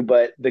we do,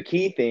 but the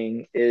key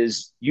thing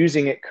is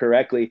using it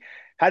correctly.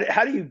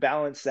 How do you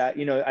balance that?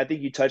 I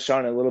think you touched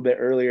on it a little bit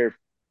earlier.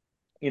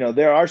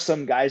 There are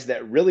some guys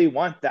that really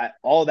want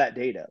all that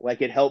data,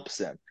 like it helps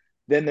them.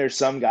 Then there's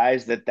some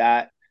guys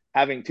that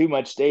having too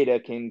much data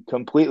can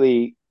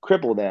completely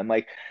cripple them.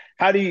 Like,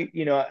 how do you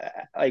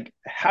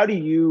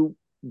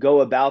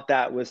go about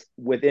that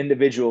with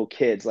individual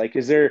kids? Like,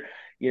 is there,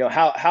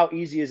 how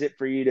easy is it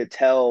for you to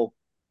tell,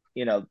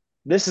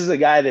 this is a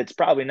guy that's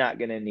probably not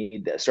going to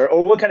need this, or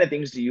what kind of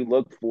things do you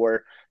look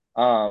for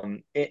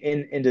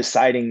in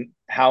deciding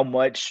how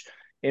much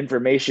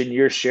information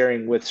you're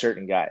sharing with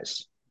certain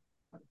guys?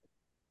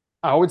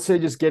 I would say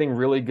just getting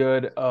really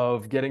good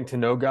of getting to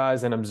know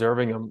guys and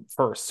observing them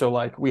first. So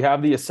like we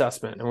have the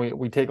assessment, and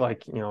we take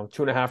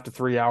 2.5 to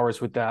 3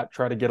 hours with that,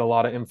 try to get a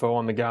lot of info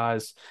on the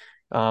guys.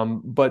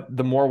 But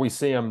the more we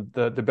see them,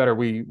 the better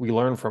we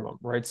learn from them,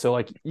 right? So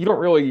like you don't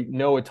really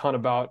know a ton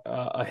about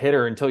a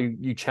hitter until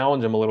you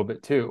challenge them a little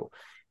bit too.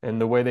 and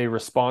the way they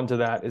respond to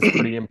that is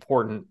pretty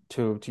important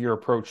to your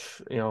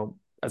approach,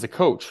 as a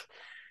coach.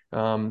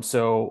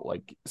 So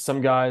like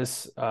some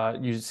guys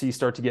you see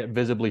start to get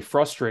visibly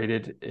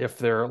frustrated if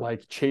they're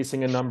like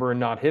chasing a number and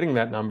not hitting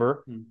that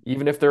number,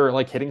 even if they're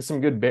like hitting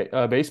some good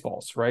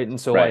baseballs, right? And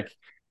so Right. like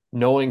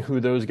knowing who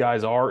those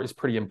guys are is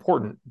pretty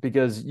important,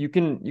 because you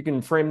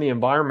can frame the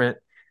environment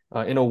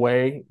in a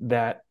way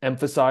that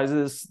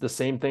emphasizes the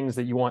same things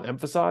that you want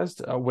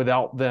emphasized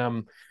without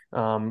them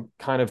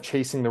kind of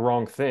chasing the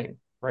wrong thing,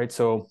 right?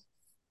 So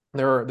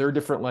there are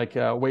different like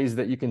ways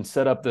that you can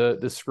set up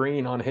the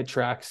screen on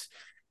HitTrax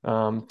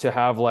to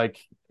have like,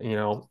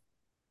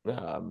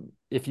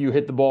 if you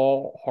hit the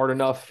ball hard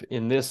enough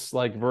in this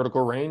like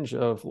vertical range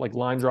of like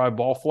line drive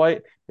ball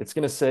flight, it's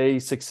going to say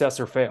success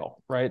or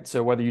fail, right?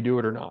 So whether you do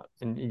it or not,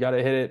 and you got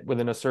to hit it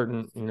within a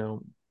certain,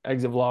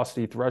 exit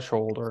velocity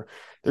threshold, or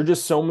there are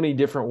just so many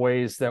different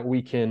ways that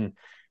we can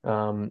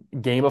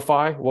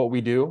gamify what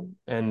we do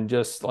and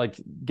just like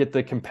get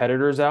the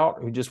competitors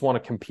out who just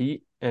want to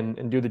compete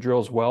and do the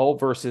drills well,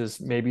 versus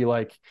maybe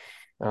like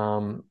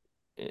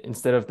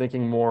instead of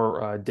thinking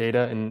more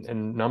data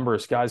and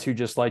numbers, guys who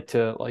just like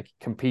to like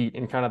compete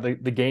and kind of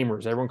the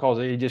gamers. Everyone calls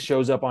it, he just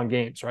shows up on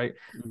games, right?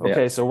 Yeah.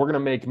 Okay, so we're going to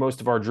make most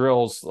of our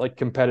drills like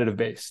competitive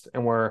based,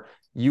 and where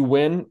you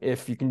win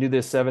if you can do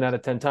this 7 out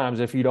of 10 times.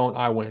 If you don't,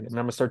 I win. And I'm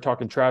going to start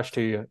talking trash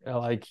to you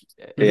like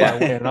if I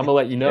win, and I'm going to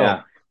let you know.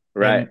 Yeah.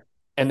 Right.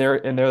 And there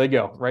they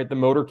go, right? The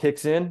motor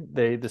kicks in,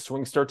 the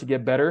swings start to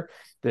get better.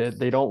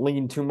 They don't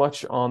lean too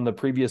much on the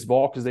previous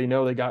ball because they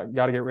know they got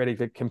to get ready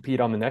to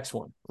compete on the next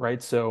one,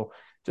 right? So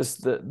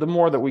just the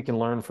more that we can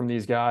learn from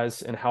these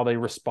guys and how they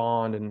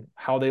respond and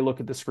how they look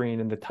at the screen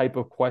and the type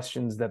of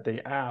questions that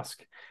they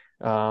ask,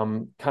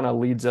 kind of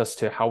leads us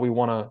to how we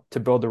want to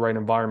build the right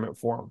environment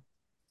for them.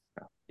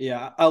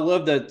 Yeah, I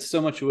love that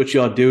so much of what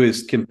y'all do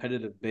is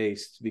competitive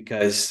based,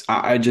 because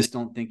I just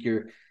don't think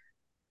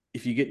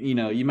if you get,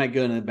 you might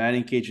go in a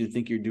batting cage and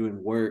think you're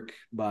doing work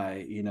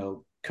by,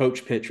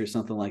 coach pitch or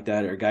something like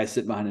that, or a guy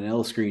sitting behind an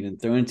L screen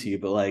and throwing to you.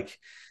 But like,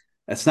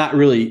 that's not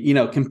really,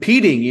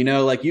 competing,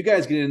 like you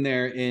guys get in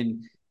there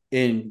and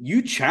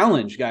you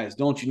challenge guys,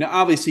 don't you? Now,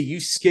 obviously you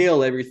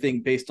scale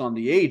everything based on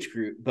the age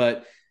group,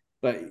 but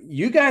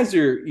you guys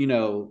are,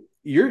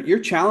 you're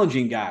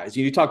challenging guys.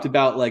 You talked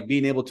about like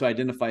being able to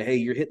identify, hey,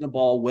 you're hitting the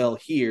ball well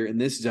here in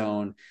this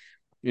zone.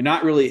 You're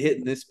not really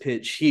hitting this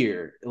pitch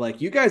here.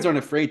 Like you guys aren't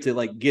afraid to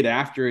like get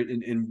after it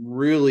and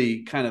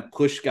really kind of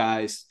push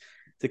guys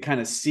to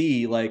kind of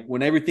see like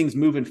when everything's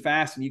moving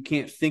fast and you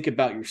can't think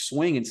about your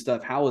swing and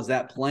stuff, how is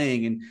that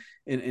playing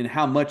and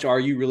how much are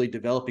you really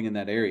developing in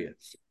that area?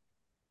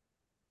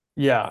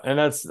 Yeah. And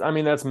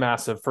that's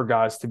massive for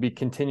guys to be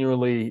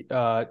continually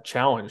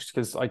challenged,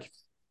 because like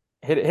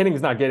hitting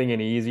is not getting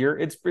any easier.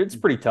 It's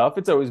pretty tough.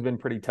 It's always been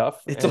pretty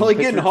tough. It's And only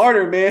getting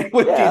harder, man,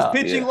 with these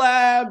pitching Yeah.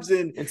 labs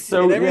and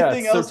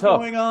everything it's so else tough.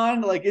 going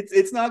on. Like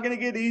it's not going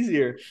to get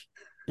easier.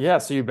 Yeah,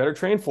 so you better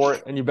train for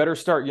it, and you better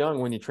start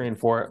young when you train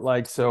for it.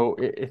 Like, so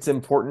it's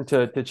important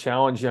to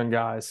challenge young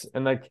guys,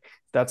 and like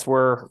that's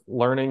where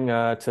learning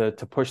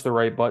to push the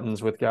right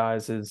buttons with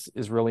guys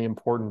is really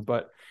important.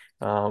 But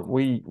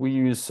we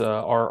use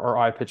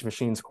our iPitch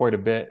machines quite a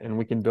bit, and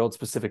we can build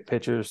specific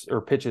pitches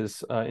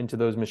into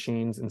those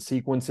machines and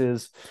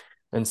sequences.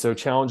 And so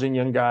challenging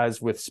young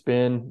guys with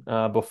spin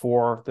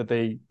before that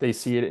they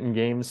see it in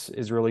games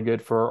is really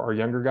good for our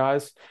younger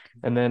guys.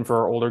 And then for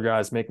our older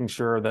guys, making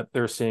sure that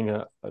they're seeing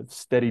a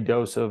steady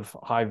dose of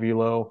high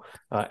velo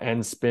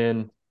and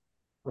spin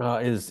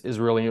is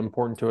really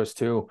important to us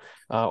too,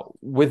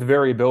 with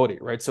variability,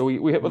 right? So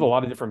we hit with a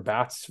lot of different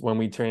bats when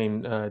we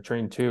train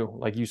too.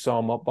 Like you saw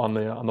them up on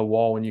the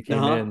wall when you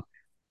came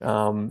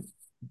in.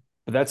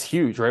 But that's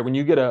huge, right? When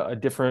you get a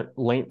different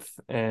length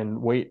and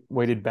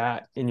weighted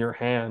bat in your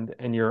hand,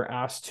 and you're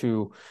asked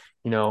to,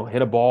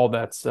 hit a ball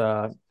that's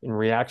in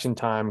reaction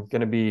time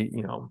going to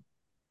be,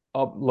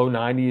 up low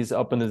 90s,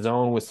 up in the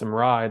zone with some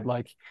ride,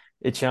 like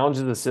it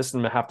challenges the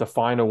system to have to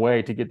find a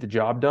way to get the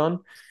job done.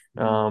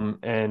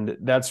 And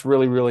that's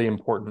really, really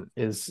important.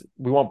 Is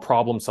we want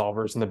problem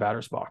solvers in the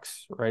batter's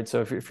box, right?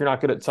 So if you're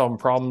not good at solving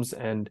problems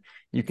and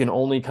you can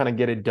only kind of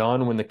get it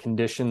done when the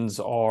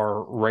conditions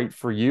are right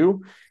for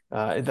you,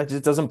 that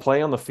just doesn't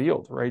play on the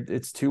field, right?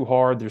 It's too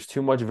hard. There's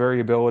too much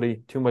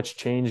variability, too much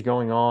change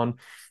going on.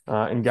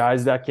 And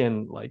guys that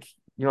can like,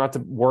 you don't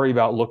have to worry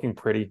about looking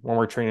pretty when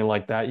we're training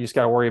like that. You just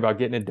got to worry about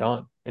getting it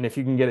done. And if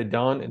you can get it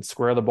done and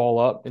square the ball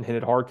up and hit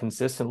it hard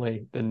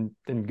consistently, then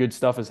good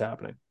stuff is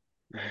happening.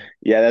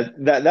 Yeah,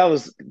 that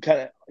was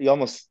kind of, you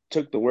almost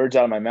took the words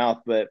out of my mouth,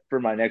 but for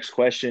my next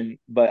question.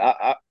 But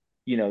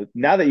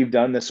now that you've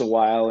done this a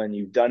while and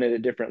you've done it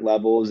at different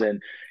levels,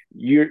 and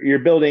you're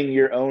building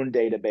your own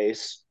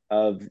database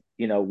of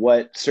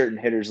what certain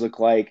hitters look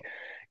like,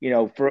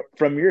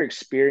 from your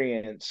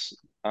experience,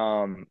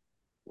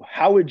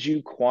 how would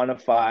you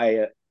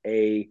quantify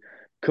a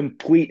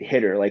complete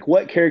hitter? Like,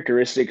 what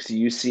characteristics do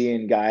you see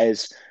in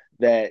guys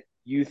that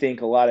you think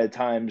a lot of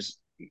times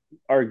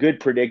are good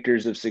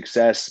predictors of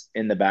success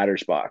in the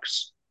batter's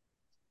box?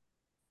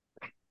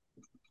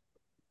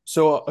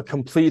 So a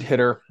complete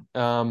hitter,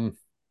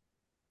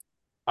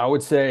 I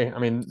would say, I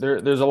mean,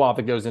 there's a lot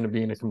that goes into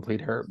being a complete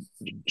hitter.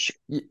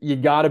 You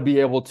got to be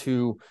able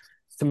to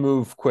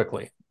move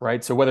quickly,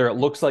 right? So whether it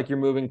looks like you're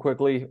moving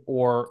quickly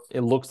or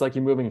it looks like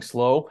you're moving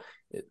slow,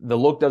 the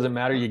look doesn't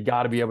matter. You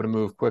got to be able to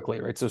move quickly,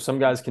 right? So some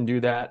guys can do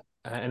that,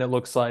 and it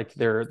looks like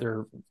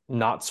they're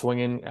not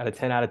swinging at a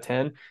 10 out of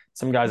 10.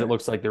 Some guys, it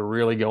looks like they're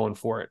really going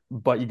for it,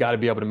 but you got to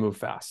be able to move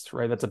fast,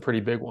 right? That's a pretty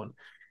big one.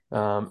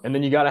 And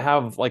then you got to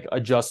have like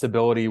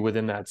adjustability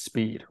within that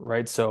speed,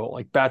 right? So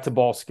like bat to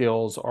ball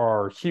skills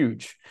are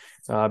huge,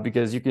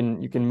 because you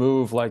can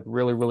move like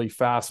really really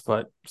fast,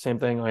 but same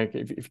thing, like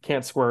if you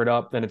can't square it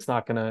up, then it's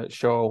not going to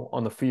show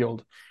on the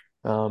field.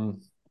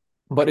 Um,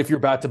 but if your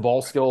bat to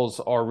ball skills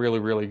are really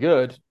really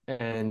good,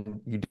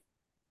 and you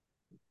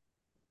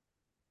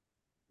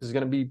is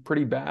going to be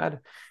pretty bad.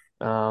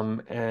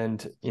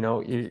 And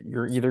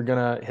you're either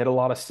going to hit a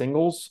lot of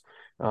singles,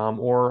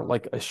 or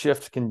like a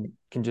shift can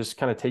just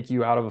kind of take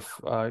you out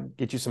of,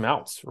 get you some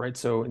outs, right?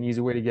 So an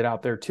easy way to get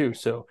out there too.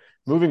 So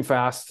moving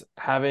fast,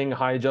 having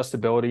high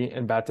adjustability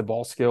and bat to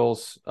ball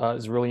skills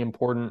is really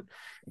important.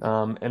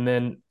 And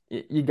then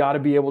you got to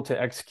be able to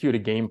execute a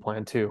game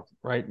plan too,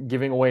 right?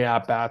 Giving away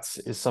at bats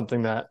is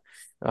something that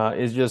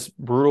is just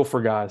brutal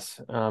for guys.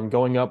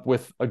 Going up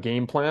with a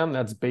game plan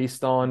that's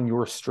based on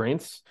your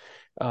strengths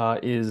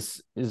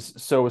is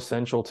so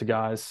essential to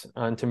guys,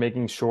 and to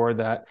making sure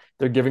that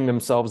they're giving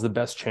themselves the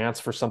best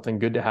chance for something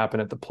good to happen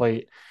at the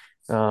plate.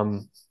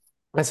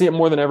 I see it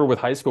more than ever with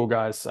high school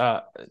guys.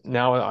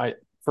 Now,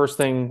 first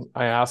thing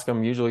I ask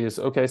them usually is,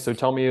 okay, so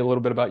tell me a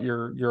little bit about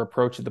your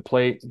approach at the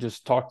plate.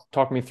 Just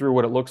talk me through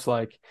what it looks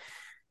like.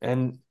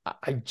 And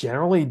I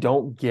generally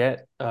don't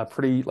get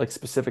pretty like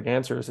specific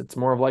answers. It's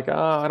more of like,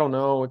 I don't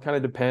know. It kind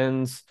of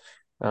depends.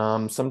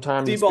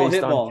 Sometimes it's D-ball, based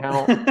hit on ball.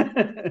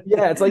 count.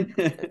 Yeah, it's like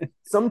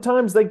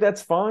sometimes like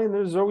that's fine.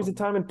 There's always a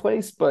time and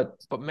place, but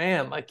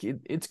man, like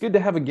it's good to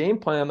have a game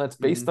plan that's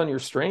based on your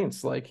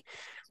strengths. Like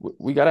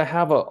we got to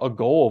have a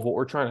goal of what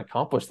we're trying to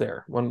accomplish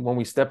there when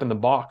we step in the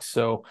box.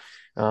 So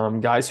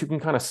guys who can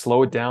kind of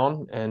slow it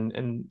down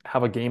and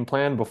have a game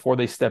plan before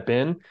they step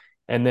in.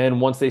 And then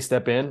once they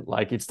step in,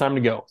 like it's time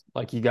to go.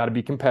 Like you got to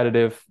be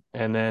competitive.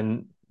 And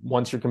then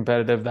once you're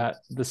competitive, that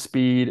the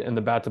speed and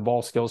the bat to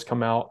ball skills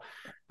come out.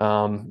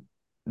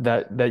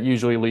 That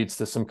usually leads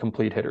to some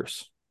complete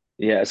hitters.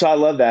 Yeah, so I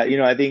love that.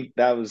 I think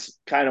that was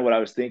kind of what I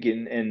was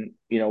thinking. And,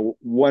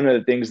 one of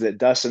the things that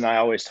Dustin and I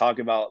always talk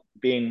about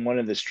being one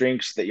of the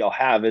strengths that y'all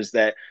have is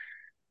that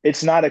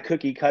it's not a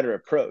cookie cutter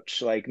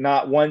approach. Like,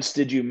 not once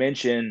did you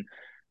mention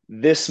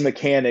this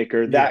mechanic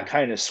or that Yeah.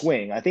 kind of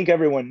swing. I think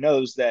everyone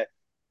knows that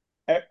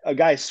a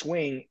guy's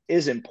swing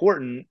is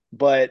important,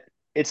 but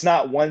it's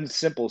not one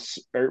simple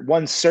or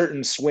one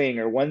certain swing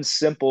or one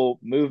simple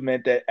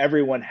movement that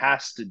everyone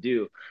has to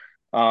do.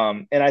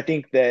 And I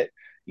think that,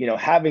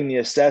 having the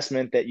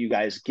assessment that you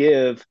guys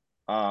give,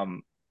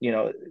 um,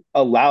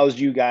 allows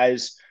you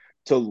guys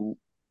to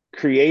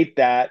create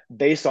that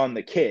based on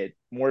the kid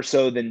more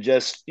so than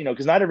just,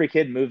 because not every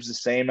kid moves the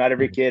same. Not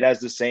every kid has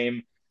the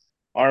same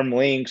arm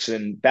lengths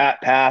and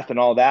bat path and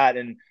all that.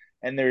 And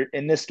there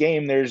in this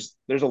game, there's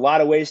a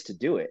lot of ways to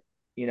do it,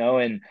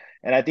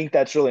 and I think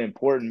that's really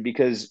important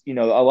because, a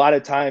lot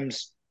of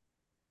times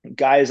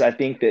guys I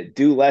think that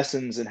do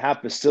lessons and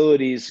have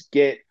facilities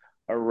get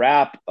a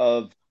rap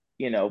of,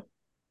 you know,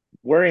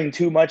 worrying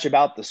too much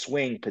about the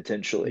swing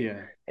potentially.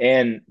 Yeah.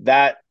 And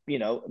that,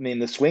 I mean,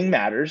 the swing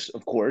matters,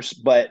 of course,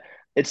 but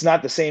it's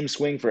not the same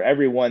swing for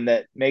everyone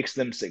that makes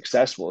them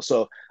successful.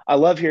 So I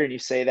love hearing you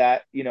say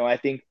that. I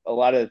think a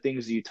lot of the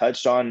things you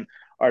touched on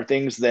are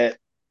things that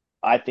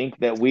I think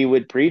that we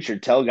would preach or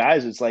tell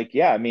guys. It's like,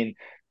 yeah, I mean,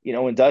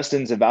 when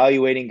Dustin's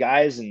evaluating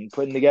guys and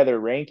putting together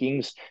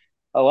rankings,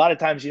 a lot of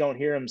times you don't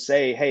hear him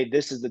say, "Hey,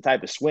 this is the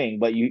type of swing,"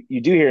 but you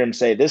do hear him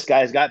say, "This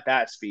guy's got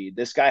bat speed.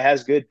 This guy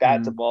has good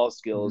bat to ball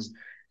skills,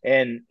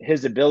 and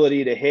his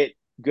ability to hit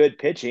good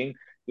pitching."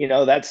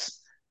 That's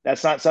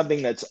not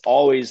something that's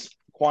always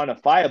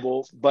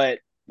quantifiable, but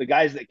the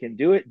guys that can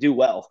do it do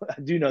well. I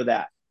do know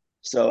that.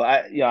 So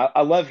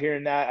I love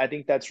hearing that. I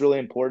think that's really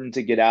important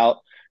to get out,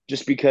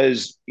 just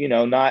because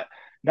not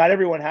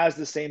everyone has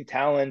the same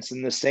talents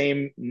and the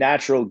same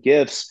natural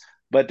gifts,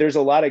 but there's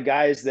a lot of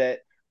guys that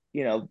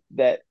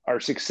that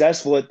are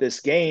successful at this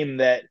game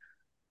that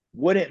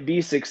wouldn't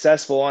be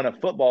successful on a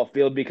football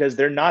field because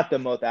they're not the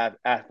most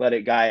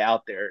athletic guy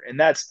out there. And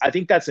I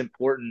think that's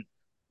important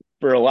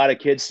for a lot of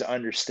kids to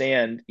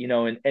understand,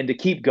 and to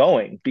keep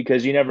going,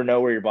 because you never know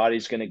where your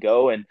body's going to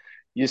go, and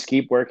you just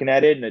keep working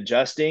at it and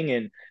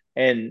adjusting,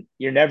 and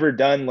you're never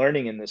done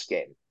learning in this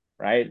game.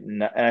 Right.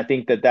 And I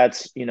think that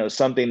that's,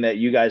 something that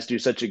you guys do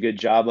such a good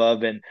job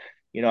of. And,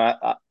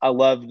 I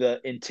love the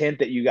intent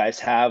that you guys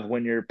have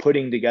when you're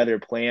putting together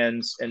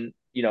plans, and,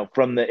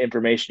 from the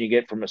information you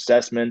get from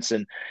assessments,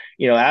 and,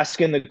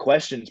 asking the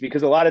questions,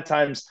 because a lot of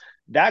times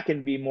that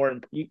can be more,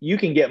 you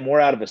can get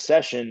more out of a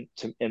session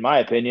in my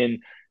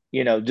opinion,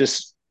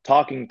 just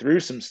talking through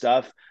some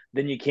stuff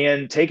than you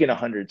can taking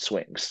 100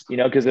 swings,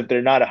 because if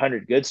they're not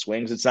 100 good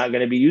swings, it's not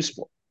going to be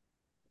useful.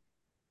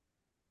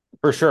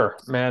 For sure,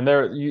 man.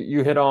 There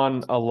you hit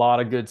on a lot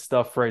of good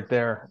stuff right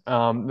there.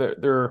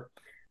 They're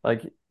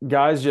like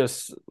guys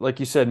just like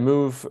you said,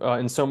 move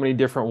in so many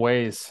different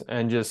ways,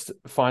 and just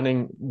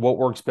finding what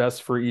works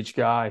best for each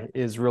guy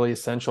is really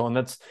essential. And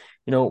that's,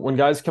 when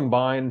guys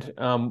combined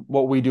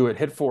what we do at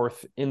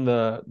HITFORTH in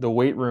the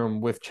weight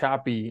room with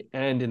Chappie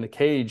and in the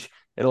cage,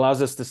 it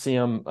allows us to see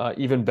them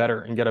even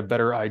better and get a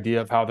better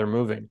idea of how they're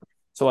moving.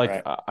 So like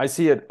Right. I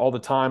see it all the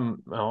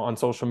time on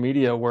social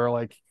media where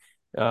like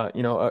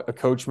a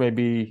coach may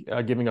be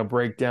giving a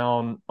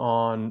breakdown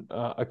on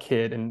a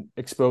kid and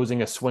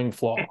exposing a swing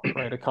flaw,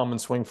 right? A common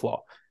swing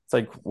flaw. It's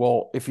like,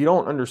 well, if you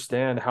don't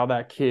understand how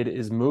that kid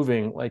is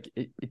moving, like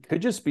it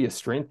could just be a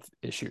strength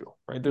issue,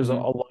 right? There's a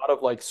lot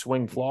of like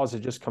swing flaws that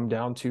just come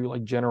down to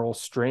like general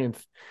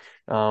strength.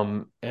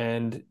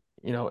 And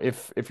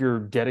if you're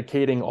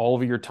dedicating all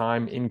of your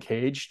time in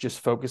cage, just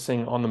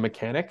focusing on the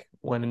mechanic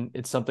when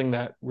it's something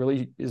that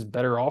really is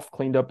better off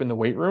cleaned up in the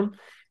weight room,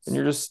 and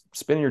you're just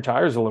spinning your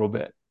tires a little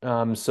bit.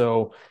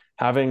 So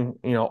having,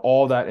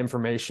 all that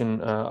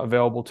information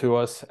available to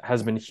us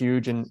has been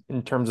huge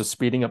in terms of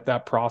speeding up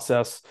that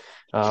process.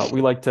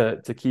 We like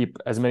to keep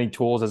as many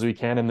tools as we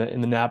can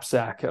in the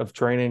knapsack of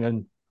training,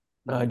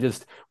 and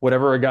just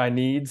whatever a guy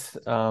needs,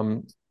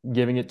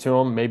 giving it to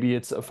him. Maybe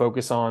it's a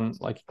focus on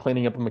like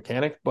cleaning up a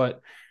mechanic,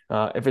 but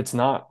if it's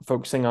not,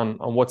 focusing on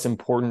what's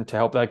important to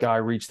help that guy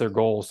reach their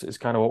goals is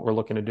kind of what we're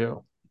looking to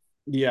do.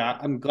 Yeah,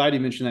 I'm glad you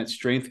mentioned that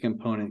strength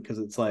component, because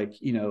it's like,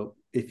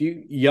 if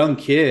you young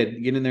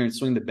kid get in there and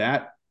swing the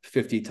bat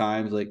 50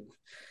 times, like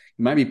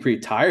you might be pretty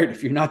tired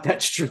if you're not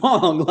that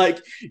strong. Like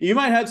you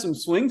might have some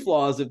swing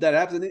flaws if that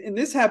happens. And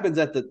this happens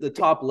at the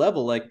top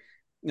level. Like,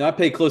 I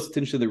pay close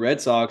attention to the Red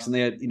Sox, and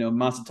they had,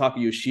 Masataka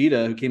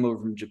Yoshida, who came over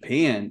from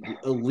Japan,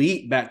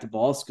 elite bat to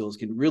ball skills,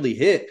 can really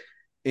hit.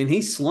 And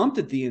he slumped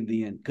at the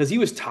end because he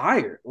was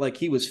tired. Like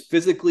he was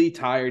physically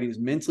tired. He was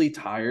mentally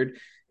tired,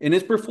 and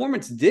his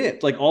performance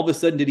dipped. Like all of a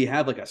sudden, did he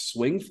have like a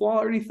swing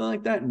flaw or anything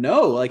like that?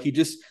 No, like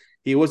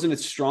he wasn't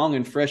as strong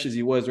and fresh as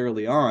he was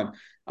early on.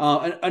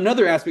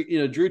 Another aspect,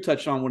 Drew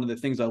touched on, one of the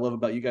things I love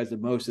about you guys the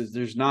most is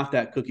there's not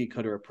that cookie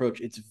cutter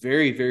approach. It's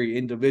very, very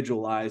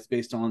individualized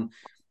based on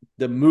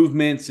the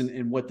movements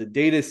and what the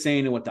data is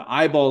saying and what the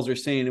eyeballs are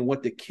saying and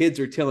what the kids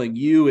are telling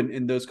you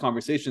and those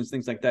conversations,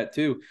 things like that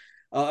too.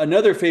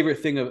 Another favorite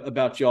thing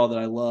about y'all that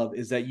I love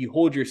is that you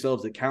hold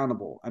yourselves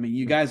accountable. I mean,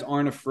 you guys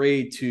aren't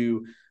afraid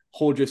to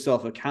hold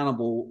yourself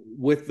accountable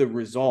with the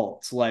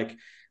results. Like,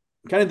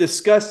 kind of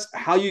discuss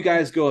how you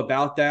guys go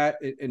about that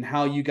and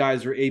how you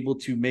guys are able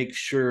to make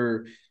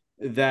sure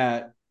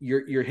that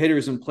your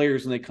hitters and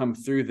players, when they come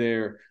through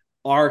there,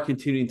 are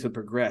continuing to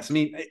progress. I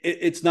mean,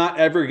 it's not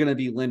ever going to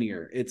be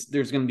linear.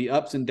 There's going to be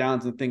ups and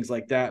downs and things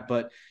like that,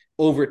 but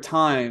over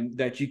time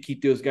that you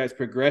keep those guys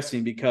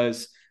progressing,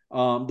 because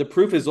the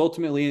proof is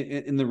ultimately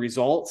in the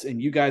results,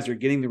 and you guys are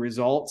getting the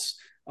results.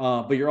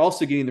 But you're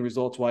also getting the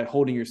results while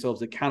holding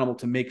yourselves accountable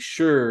to make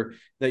sure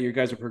that your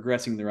guys are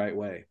progressing the right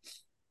way.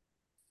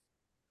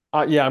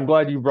 Yeah, I'm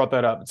glad you brought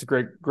that up. It's a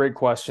great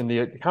question. The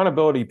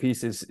accountability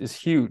piece is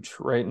huge,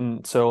 right?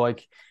 And so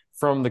like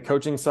from the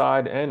coaching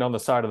side and on the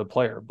side of the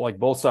player, like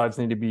both sides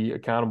need to be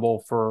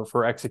accountable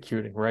for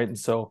executing, right? And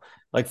so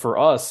like for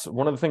us,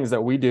 one of the things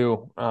that we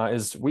do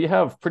is we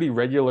have pretty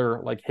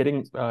regular like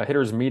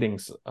hitters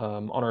meetings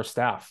on our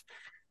staff,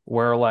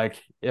 where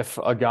like if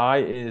a guy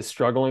is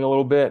struggling a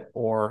little bit,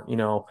 or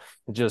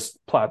just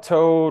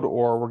plateaued,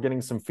 or we're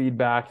getting some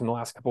feedback in the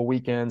last couple of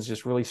weekends,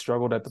 just really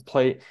struggled at the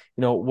plate,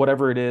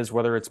 whatever it is,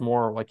 whether it's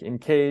more like in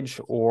cage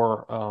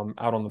or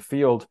out on the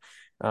field,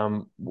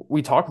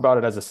 we talk about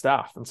it as a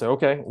staff and say,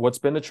 okay, what's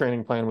been the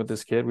training plan with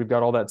this kid? We've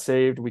got all that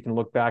saved. We can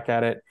look back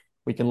at it.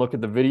 We can look at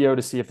the video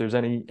to see if there's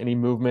any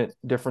movement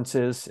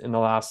differences in the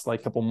last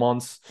like couple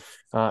months.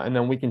 And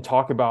then we can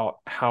talk about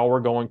how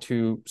we're going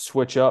to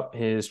switch up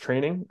his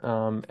training.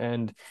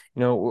 And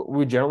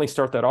we generally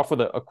start that off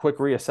with a quick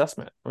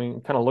reassessment. I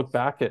mean, kind of look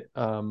back at,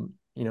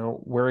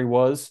 where he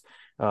was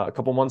a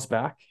couple months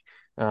back.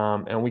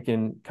 And we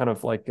can kind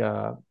of like,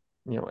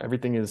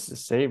 everything is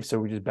saved. So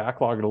we just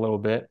backlog it a little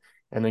bit,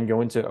 and then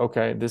go into,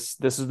 okay, this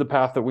is the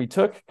path that we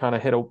took, kind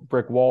of hit a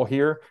brick wall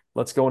here.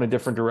 Let's go in a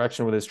different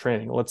direction with his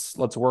training. Let's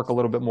work a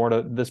little bit more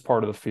to this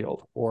part of the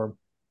field, or,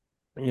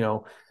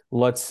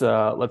 let's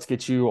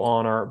get you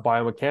on our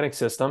biomechanics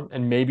system.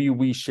 And maybe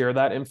we share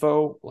that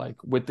info like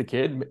with the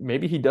kid.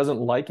 Maybe he doesn't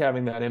like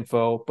having that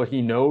info, but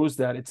he knows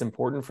that it's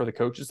important for the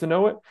coaches to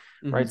know it.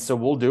 Mm-hmm. Right. So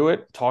we'll do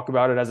it, talk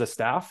about it as a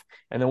staff,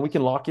 and then we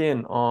can lock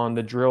in on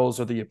the drills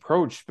or the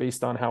approach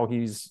based on how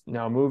he's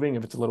now moving.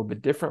 If it's a little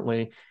bit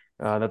differently,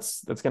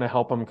 that's going to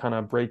help them kind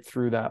of break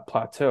through that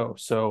plateau.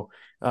 So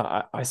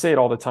I say it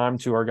all the time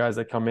to our guys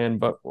that come in,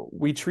 but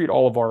we treat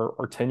all of our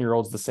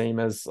 10-year-olds the same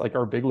as like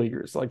our big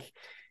leaguers. Like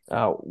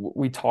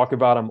we talk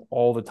about them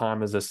all the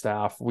time as a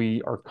staff.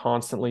 We are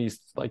constantly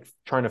like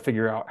trying to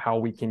figure out how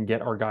we can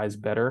get our guys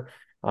better.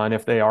 And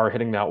if they are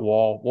hitting that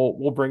wall,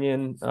 we'll bring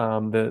in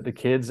the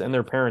kids and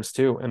their parents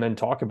too, and then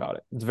talk about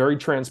it. It's very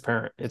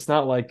transparent. It's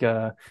not like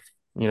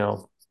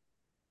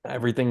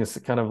everything is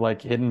kind of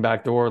like hidden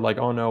back door, like,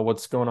 oh no,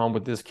 what's going on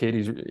with this kid?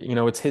 He's,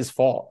 it's his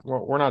fault.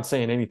 We're not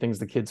saying anything's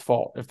the kid's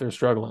fault if they're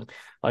struggling.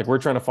 Like, we're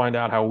trying to find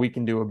out how we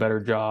can do a better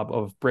job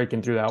of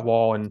breaking through that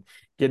wall and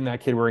getting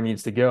that kid where he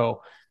needs to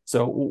go.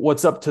 So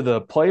what's up to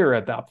the player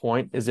at that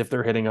point is if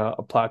they're hitting a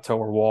plateau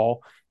or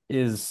wall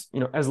is,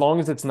 as long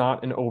as it's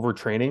not an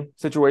overtraining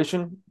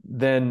situation,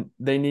 then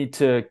they need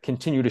to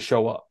continue to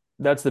show up.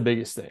 That's the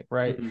biggest thing,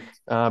 right?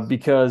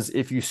 Because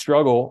if you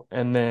struggle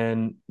and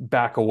then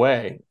back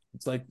away,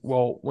 it's like,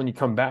 well, when you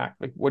come back,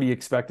 like, what do you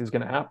expect is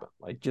going to happen?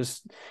 Like,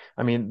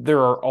 there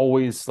are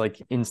always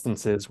like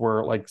instances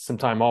where like some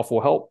time off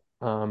will help.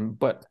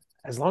 But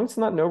as long as it's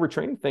not an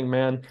overtraining thing,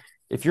 man,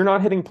 if you're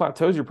not hitting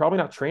plateaus, you're probably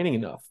not training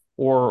enough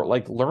or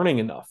like learning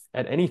enough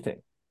at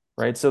anything,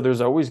 right? So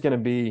there's always going to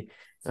be,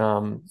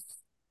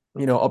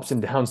 ups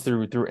and downs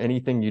through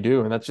anything you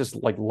do. And that's just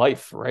like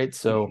life, right?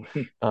 So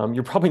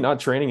you're probably not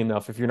training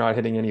enough if you're not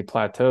hitting any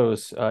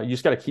plateaus. You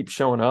just got to keep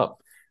showing up.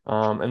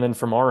 And then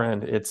from our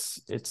end,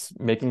 it's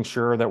making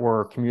sure that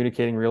we're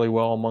communicating really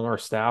well among our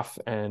staff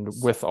and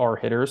with our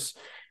hitters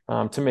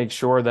to make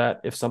sure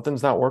that if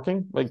something's not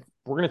working, like,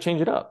 we're going to change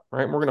it up,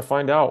 right? And we're going to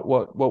find out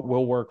what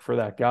will work for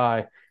that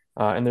guy.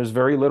 And there's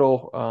very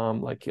little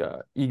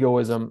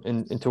egoism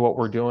into what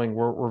we're doing.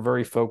 We're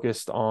very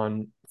focused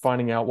on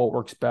finding out what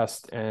works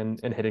best and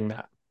hitting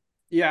that.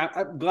 Yeah,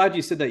 I'm glad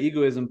you said that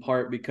egoism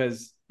part,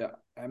 because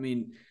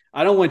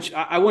I don't want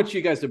I want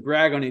you guys to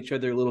brag on each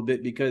other a little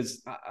bit,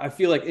 because I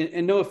feel like,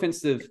 and no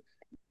offense to,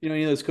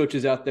 any of those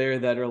coaches out there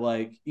that are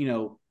like,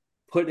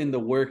 put in the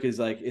work, is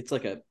like, it's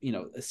like a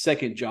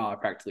second job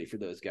practically for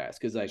those guys.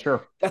 Cause like,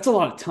 sure, that's a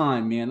lot of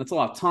time, man. That's a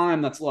lot of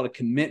time. That's a lot of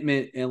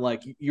commitment. And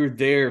like, you're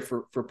there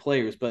for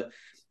players. But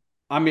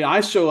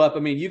I show up,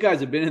 you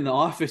guys have been in the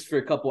office for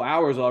a couple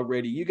hours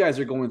already. You guys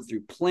are going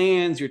through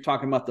plans. You're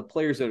talking about the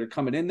players that are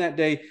coming in that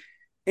day.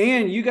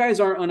 And you guys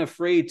aren't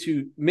unafraid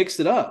to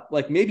mix it up.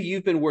 Like, maybe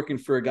you've been working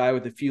for a guy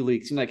with a few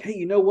leaks and like, hey,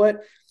 you know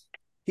what?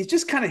 He's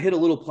just kind of hit a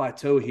little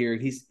plateau here.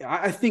 And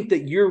I think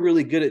that you're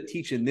really good at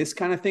teaching this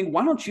kind of thing.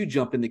 Why don't you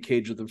jump in the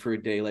cage with him for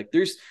a day? Like,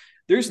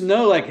 there's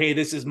no like, hey,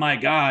 this is my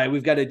guy,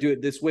 we've got to do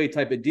it this way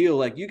type of deal.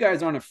 Like, you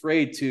guys aren't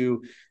afraid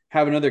to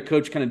have another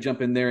coach kind of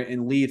jump in there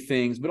and lead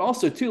things. But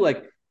also too,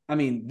 like,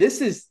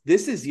 this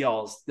is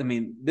y'all's,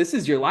 this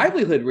is your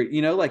livelihood,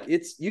 like,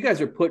 it's, you guys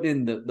are putting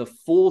in the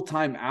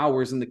full-time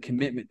hours and the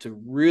commitment to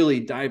really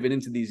dive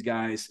into these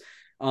guys,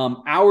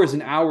 hours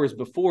and hours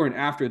before and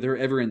after they're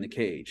ever in the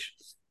cage.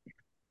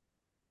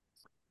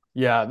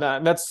 Yeah,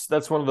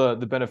 that's one of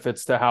the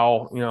benefits to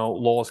how,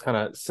 Lowell's kind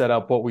of set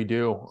up what we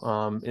do,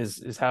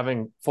 is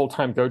having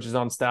full-time coaches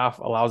on staff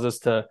allows us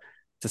to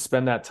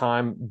spend that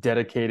time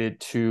dedicated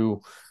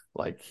to,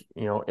 like,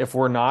 if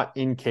we're not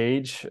in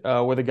cage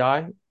with a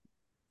guy,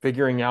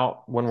 figuring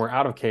out when we're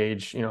out of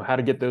cage, how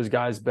to get those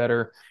guys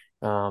better,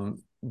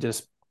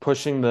 just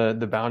pushing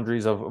the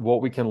boundaries of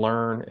what we can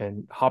learn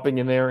and hopping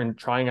in there and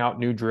trying out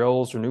new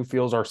drills or new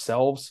feels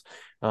ourselves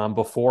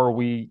before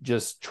we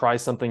just try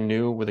something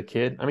new with a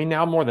kid.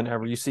 Now more than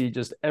ever, you see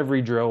just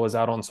every drill is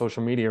out on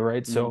social media,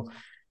 right? Mm-hmm.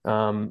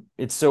 So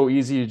it's so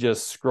easy to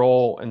just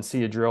scroll and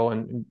see a drill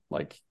and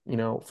like,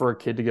 for a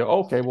kid to go,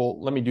 oh, okay, well,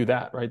 let me do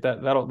that, right?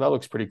 That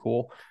looks pretty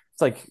cool.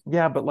 It's like,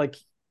 yeah, but like,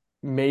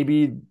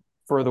 maybe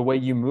for the way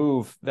you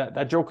move,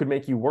 that drill could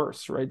make you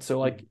worse, right? So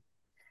like,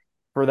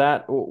 for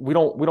that, we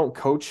don't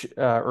coach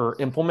or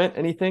implement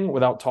anything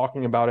without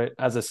talking about it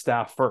as a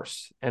staff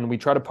first, and we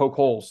try to poke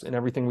holes in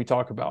everything we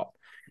talk about.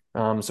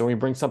 So when we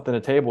bring something to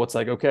the table, it's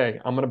like, okay,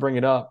 I'm going to bring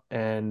it up,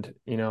 and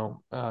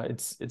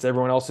it's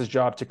everyone else's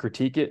job to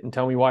critique it and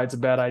tell me why it's a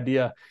bad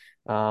idea.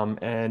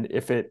 And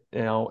if it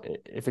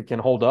can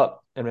hold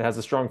up and it has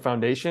a strong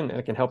foundation and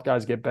it can help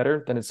guys get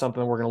better, then it's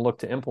something we're going to look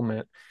to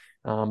implement.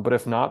 But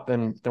if not,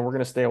 then we're going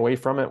to stay away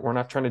from it. We're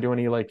not trying to do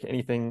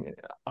anything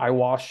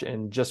eyewash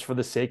and just for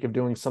the sake of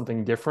doing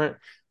something different.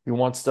 We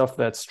want stuff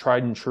that's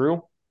tried and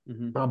true,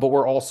 but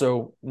we're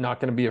also not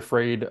going to be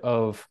afraid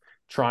of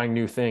trying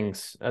new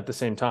things at the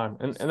same time.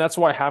 And that's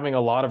why having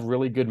a lot of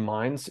really good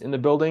minds in the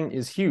building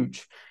is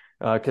huge,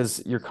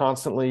 because you're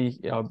constantly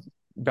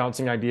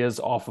bouncing ideas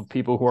off of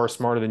people who are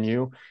smarter than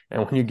you.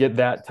 And when you get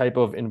that type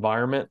of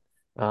environment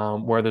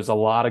where there's a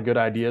lot of good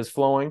ideas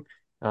flowing,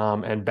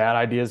 and bad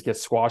ideas get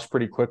squashed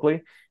pretty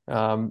quickly,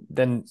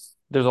 then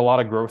there's a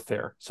lot of growth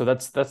there. So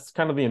that's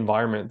kind of the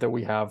environment that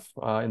we have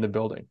in the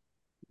building.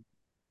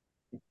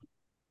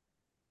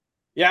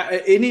 Yeah.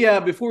 Any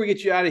before we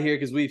get you out of here,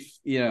 because we've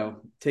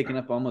taken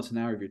up almost an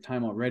hour of your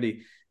time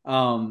already.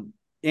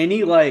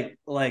 Any like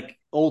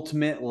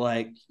ultimate,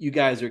 like, you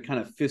guys are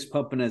kind of fist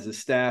pumping as a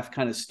staff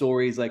kind of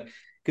stories, like,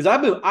 because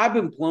I've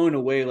been blown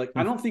away. Like,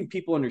 I don't think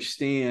people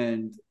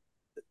understand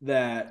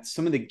that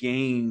some of the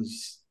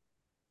gains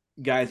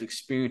guys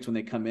experience when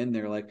they come in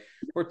there, like,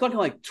 we're talking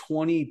like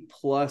 20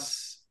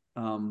 plus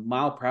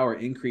mile per hour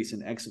increase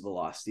in exit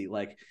velocity.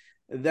 Like,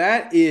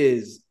 that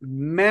is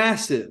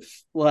massive.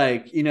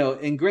 Like,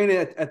 and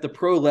granted at the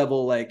pro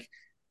level, like,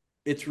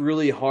 it's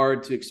really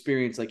hard to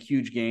experience like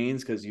huge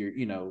gains because you're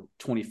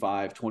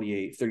 25,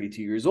 28,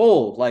 32 years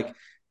old. Like,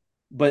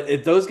 But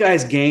if those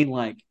guys gain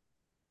like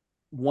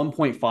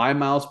 1.5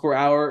 miles per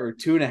hour or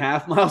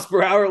 2.5 miles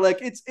per hour, like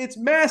it's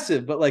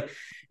massive. But like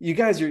you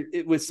guys are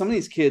with some of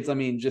these kids, I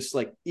mean, just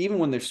like even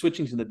when they're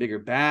switching to the bigger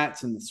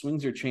bats and the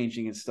swings are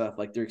changing and stuff,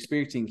 like they're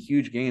experiencing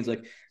huge gains.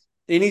 Like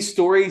any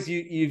stories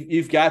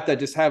you've got that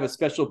just have a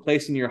special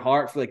place in your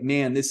heart for like,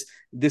 man, this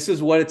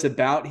is what it's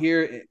about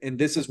here, and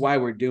this is why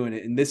we're doing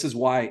it, and this is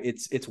why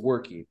it's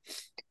working.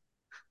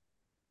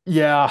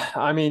 Yeah,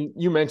 I mean,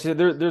 you mentioned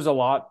it. There's a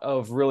lot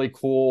of really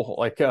cool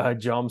like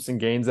jumps and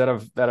gains that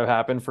have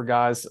happened for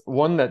guys.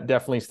 One that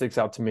definitely sticks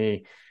out to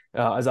me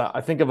is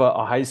I think of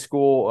a high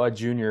school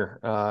junior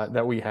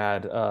that we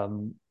had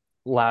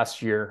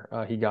last year.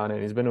 He got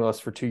in. He's been with us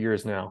for 2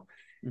 years now,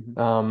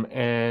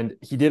 and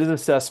he did his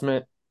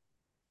assessment,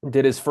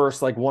 did his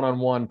first like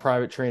one-on-one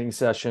private training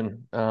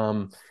session,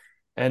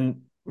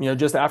 and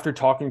just after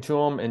talking to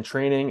him and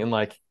training and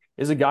like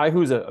is a guy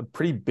who's a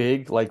pretty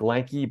big, like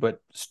lanky, but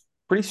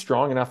pretty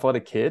strong and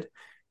athletic kid.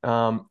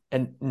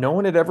 And no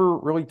one had ever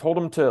really told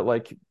him to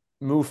like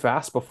move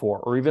fast before,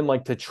 or even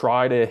like to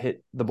try to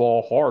hit the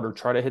ball hard or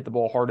try to hit the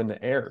ball hard in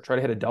the air, try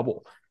to hit a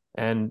double.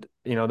 And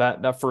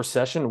that first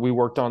session, we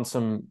worked on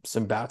some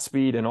bat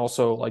speed and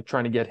also like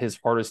trying to get his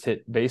hardest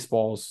hit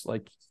baseballs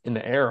like in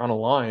the air on a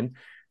line.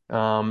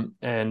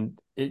 And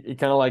it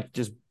kind of like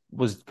just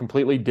was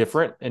completely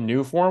different and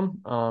new for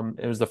him.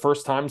 It was the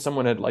first time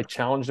someone had like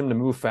challenged him to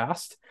move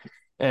fast,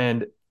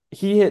 and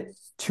he hit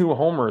 2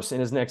 homers in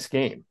his next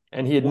game,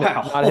 and he had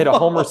not hit a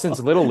homer since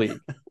Little League.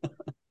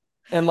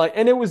 And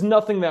it was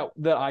nothing that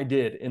I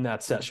did in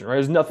that session, right? It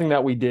was nothing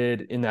that we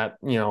did in that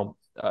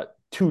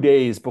 2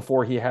 days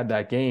before he had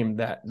that game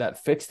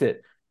that fixed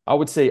it. I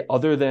would say,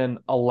 other than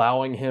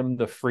allowing him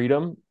the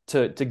freedom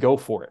to go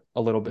for it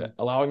a little bit,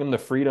 allowing him the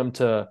freedom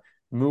to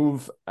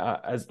move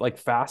as like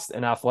fast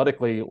and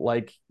athletically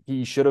like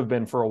he should have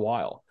been for a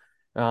while.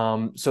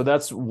 So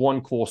that's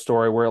one cool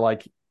story where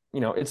like,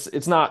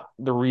 it's not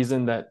the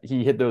reason that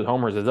he hit those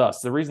homers is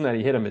us. The reason that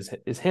he hit him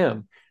is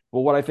him.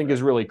 But what I think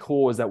is really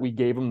cool is that we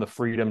gave him the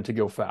freedom to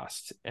go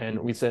fast. And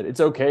we said, it's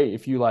okay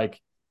if you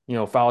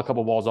foul a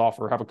couple balls off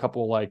or have a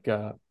couple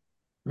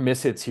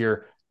miss hits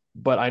here,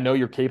 but I know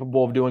you're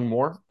capable of doing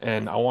more.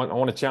 And I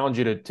want to challenge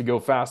you to go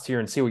fast here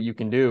and see what you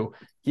can do.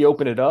 He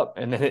opened it up,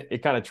 and then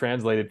it kind of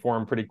translated for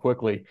him pretty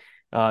quickly.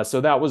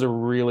 So that was a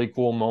really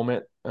cool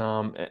moment.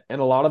 And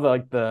a lot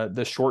of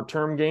the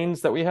short-term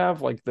gains that we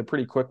have, like the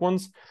pretty quick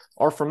ones,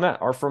 are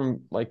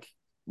from like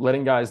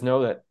letting guys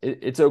know that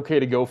it's okay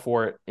to go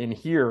for it in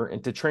here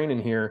and to train in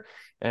here.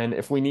 And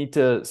if we need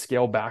to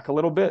scale back a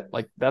little bit,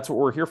 like that's what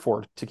we're here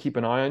for, to keep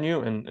an eye on you.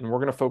 And we're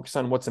going to focus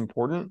on what's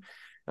important.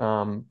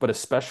 But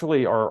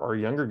especially our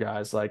younger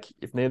guys, like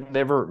if they've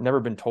never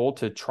been told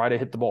to try to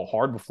hit the ball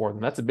hard before,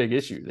 then that's a big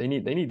issue. They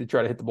need to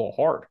try to hit the ball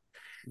hard.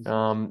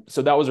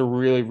 So that was a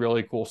really,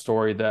 really cool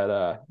story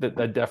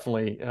that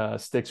definitely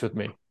sticks with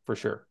me for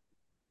sure.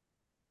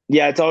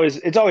 Yeah, it's always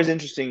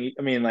interesting.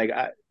 I mean, like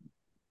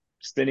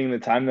spending the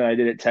time that I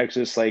did at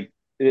Texas, like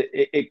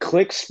it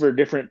clicks for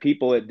different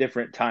people at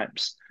different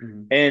times.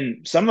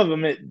 And some of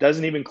them, it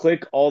doesn't even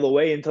click all the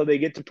way until they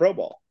get to pro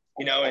ball,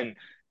 and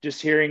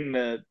just hearing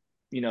the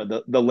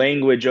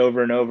language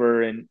over and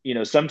over, and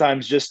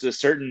sometimes just a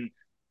certain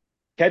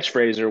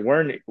catchphrase or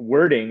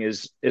wording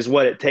is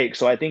what it takes.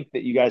 So I think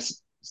that you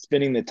guys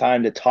spending the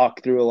time to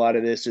talk through a lot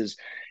of this is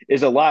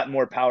a lot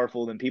more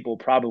powerful than people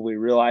probably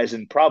realize,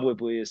 and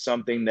probably is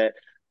something that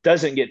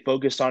doesn't get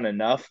focused on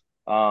enough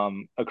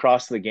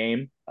across the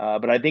game.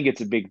 But I think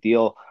it's a big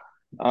deal.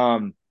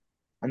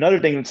 Another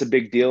thing that's a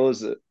big deal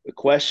is a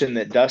question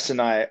that Dustin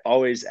and I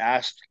always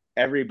ask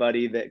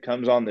everybody that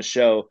comes on the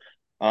show.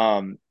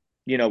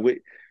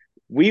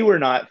 We were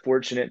not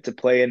fortunate to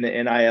play in the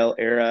NIL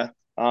era.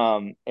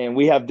 And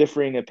we have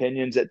differing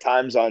opinions at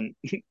times on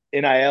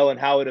NIL and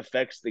how it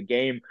affects the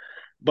game.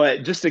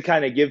 But just to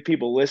kind of give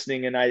people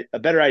listening a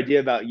better idea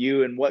about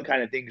you and what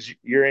kind of things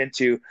you're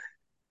into,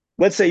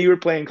 let's say you were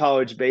playing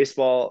college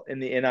baseball in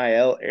the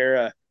NIL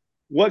era.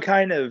 What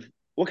kind of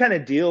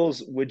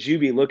deals would you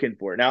be looking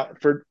for? Now,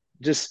 for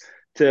just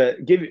to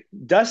give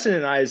Dustin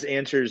and I's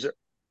answers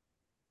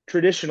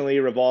traditionally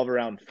revolve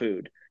around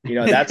food.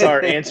 That's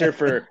our answer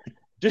for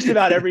just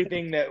about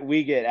everything that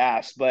we get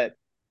asked. But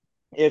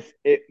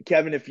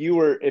Kevin, if you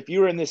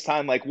were in this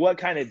time, like what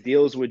kind of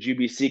deals would you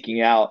be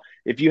seeking out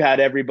if you had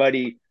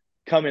everybody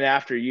coming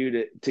after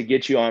you to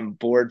get you on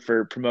board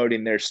for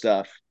promoting their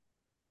stuff?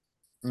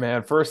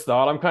 Man, first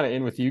thought, I'm kind of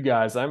in with you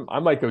guys. I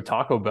might go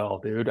Taco Bell,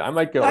 dude. I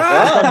might go.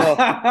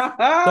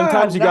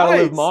 Sometimes you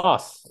gotta live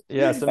Moss.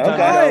 Yeah, sometimes you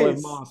gotta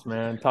live Moss,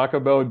 man. Taco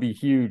Bell would be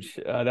huge.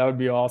 That would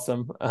be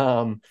awesome.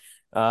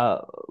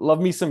 Love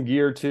me some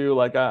gear too.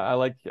 Like I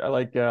like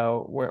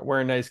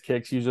wearing nice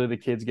kicks. Usually the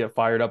kids get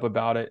fired up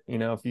about it.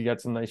 If you got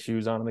some nice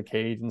shoes on in the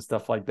cage and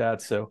stuff like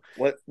that. So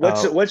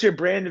what's your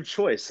brand of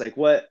choice? Like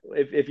what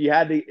if you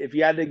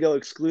had to go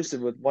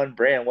exclusive with one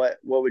brand, what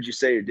would you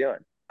say you're doing?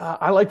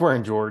 I like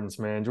wearing Jordans,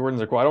 man. Jordans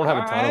are cool. I don't have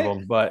a ton of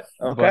them, but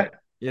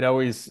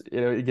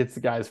it gets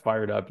the guys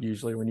fired up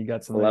usually when you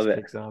got some I nice love it.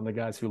 kicks on the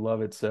guys who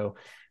love it. So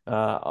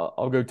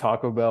I'll go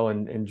Taco Bell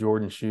and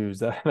Jordan shoes.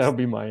 That'll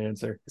be my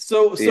answer.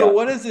 So Yeah.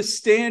 what is the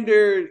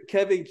standard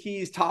Kevin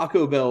Kies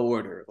Taco Bell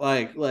order?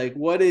 Like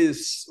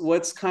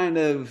what's kind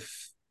of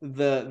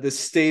the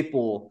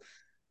staple?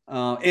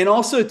 And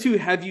also too,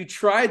 have you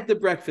tried the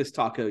breakfast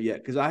taco yet?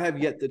 Because I have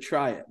yet to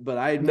try it, but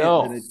I admit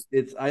No,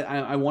 that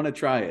I want to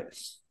try it.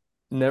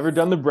 never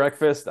done the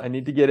breakfast. I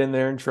need to get in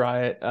there and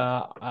try it.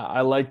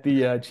 I like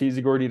the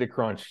cheesy gordita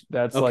crunch.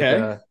 That's like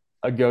Okay.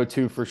 a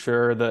go-to for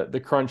sure. The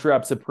Crunch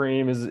Wrap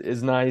Supreme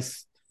is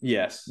nice.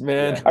 Yes.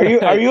 Man.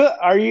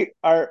 Yeah.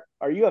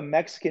 Are you a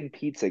Mexican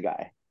pizza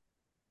guy?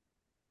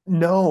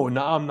 No,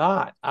 I'm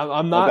not. Okay.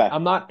 I'm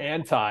not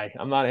anti,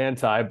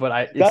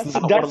 but it's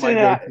Dustin, not one of my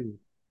go-to.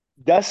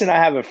 Dustin, I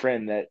have a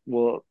friend that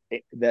will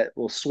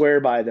swear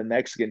by the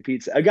Mexican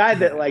pizza. A guy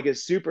that Yeah. like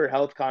is super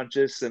health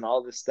conscious and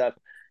all this stuff,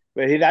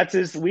 but that's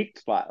his weak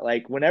spot.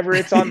 Like whenever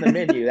it's on the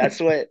menu, that's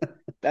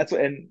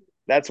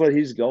what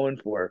he's going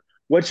for.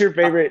 What's your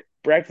favorite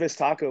breakfast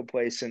taco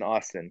place in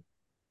Austin?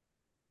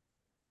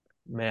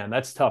 Man,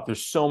 that's tough.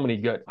 There's so many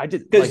good. I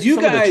did Because like you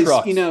some of the guys,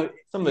 trucks.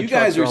 Some of the you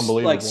trucks guys are are like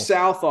unbelievable.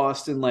 South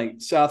Austin, like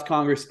South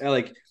Congress,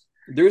 like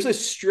there's a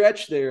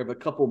stretch there of a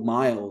couple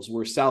miles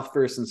where South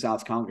First and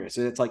South Congress,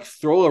 and it's like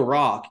throw a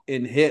rock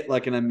and hit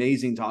like an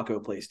amazing taco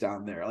place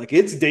down there. Like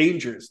it's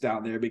dangerous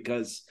down there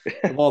because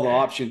of all the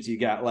options you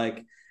got.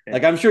 Like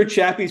I'm sure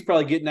Chappie's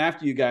probably getting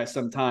after you guys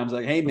sometimes.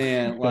 Like, hey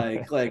man,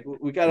 like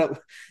we gotta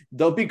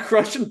don't be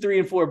crushing 3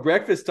 and 4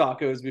 breakfast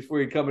tacos before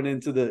you're coming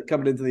into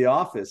the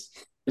office.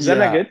 Is that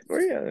not Yeah. good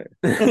for you?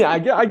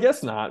 Yeah, I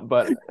guess not,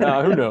 but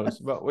who knows?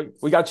 But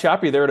we got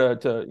Chappie there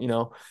to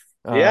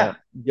Yeah,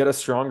 get us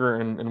stronger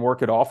and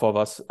work it off of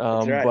us.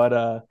 that's right.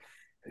 But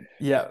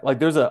yeah, like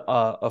there's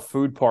a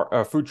food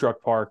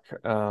truck park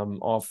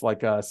off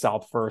like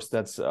South First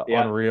that's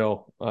Yeah,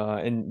 unreal.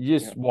 And you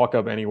just walk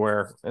up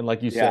anywhere and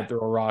like you yeah. said,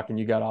 throw a rock and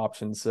you got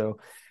options. So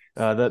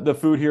the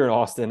food here in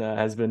Austin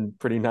has been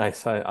pretty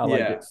nice. I like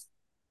Yeah. it.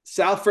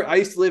 I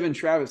used to live in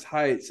Travis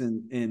Heights,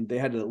 and they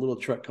had a little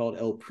truck called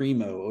El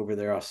Primo over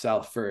there off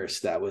South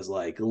First that was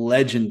like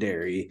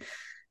legendary.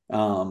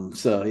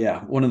 So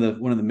yeah, one of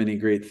the many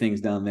great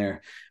things down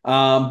there.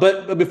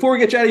 But before we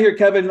get you out of here,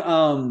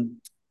 Kevin,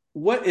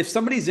 what if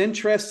somebody's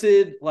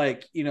interested,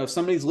 like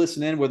somebody's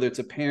listening, whether it's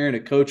a parent,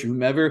 a coach, or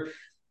whomever,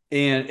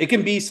 and it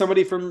can be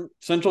somebody from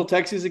Central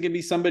Texas, it can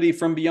be somebody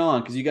from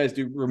beyond, because you guys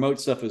do remote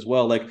stuff as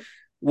well. Like,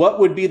 what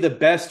would be the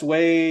best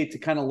way to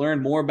kind of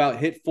learn more about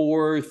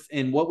HITFORTH,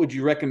 and what would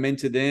you recommend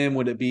to them?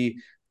 Would it be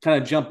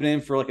kind of jumping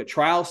in for like a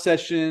trial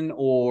session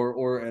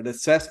or an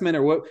assessment,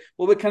 or what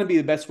would kind of be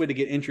the best way to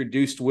get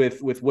introduced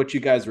with what you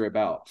guys are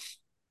about?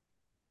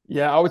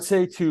 Yeah, I would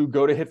say to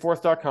go to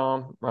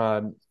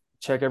hitforth.com,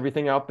 check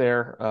everything out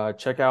there.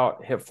 Check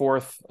out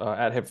HITFORTH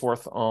at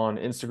HITFORTH on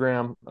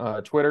Instagram,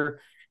 Twitter.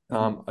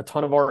 A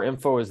ton of our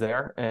info is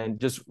there, and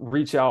just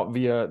reach out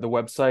via the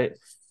website.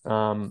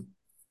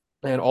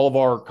 And all of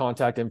our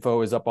contact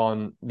info is up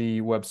on the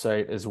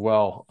website as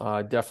well.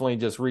 Definitely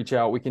just reach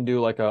out. We can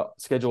do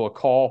schedule a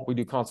call. We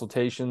do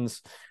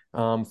consultations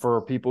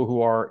for people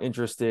who are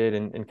interested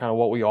in kind of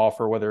what we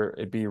offer, whether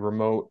it be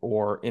remote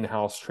or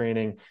in-house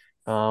training.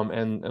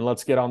 And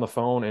let's get on the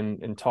phone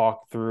and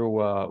talk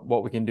through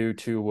what we can do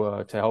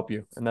to help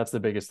you. And that's the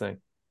biggest thing.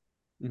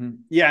 Mm-hmm.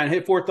 Yeah, and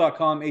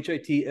hitforth.com,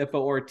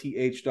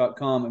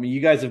 HITFORTH.com. I mean,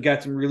 you guys have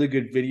got some really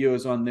good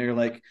videos on there,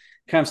 like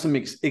kind of some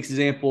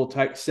example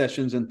type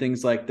sessions and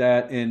things like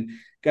that. And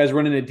guys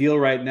running a deal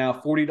right now,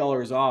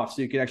 $40 off.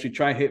 So you can actually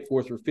try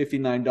HITFORTH for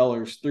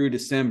 $59 through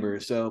December.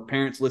 So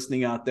parents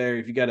listening out there,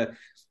 if you got a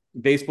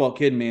baseball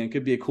kid, man, it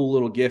could be a cool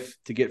little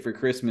gift to get for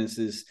Christmas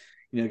is,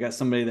 got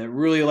somebody that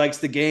really likes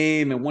the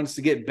game and wants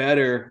to get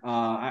better.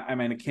 I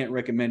mean, I can't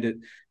recommend it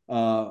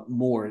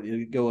more.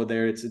 You go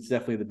there. It's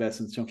definitely the best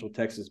in Central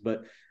Texas.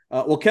 But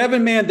well,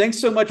 Kevin, man, thanks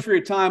so much for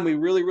your time. We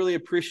really, really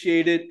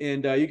appreciate it.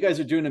 And you guys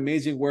are doing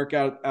amazing work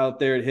out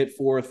there at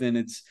HITFORTH, and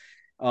it's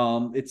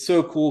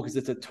so cool because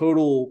it's a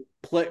total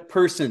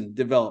person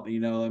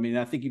development. I mean,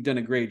 I think you've done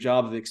a great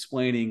job of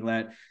explaining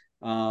that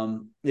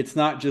it's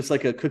not just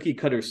like a cookie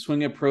cutter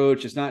swing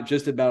approach. It's not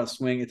just about a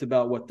swing. It's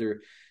about what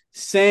they're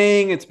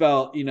saying. It's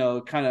about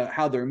kind of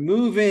how they're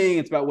moving.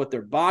 It's about what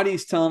their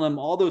body's telling them,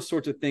 all those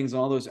sorts of things,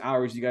 all those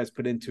hours you guys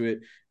put into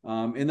it.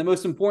 And the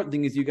most important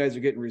thing is you guys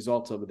are getting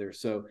results over there.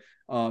 So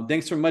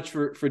thanks so much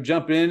for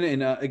jumping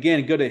in. And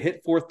again, go to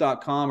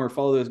hitforth.com or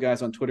follow those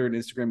guys on Twitter and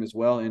Instagram as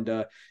well.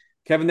 And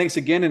Kevin, thanks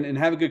again, and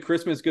have a good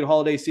Christmas, good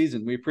holiday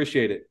season. We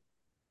appreciate it.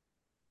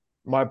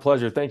 My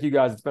pleasure. Thank you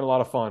guys. It's been a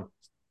lot of fun.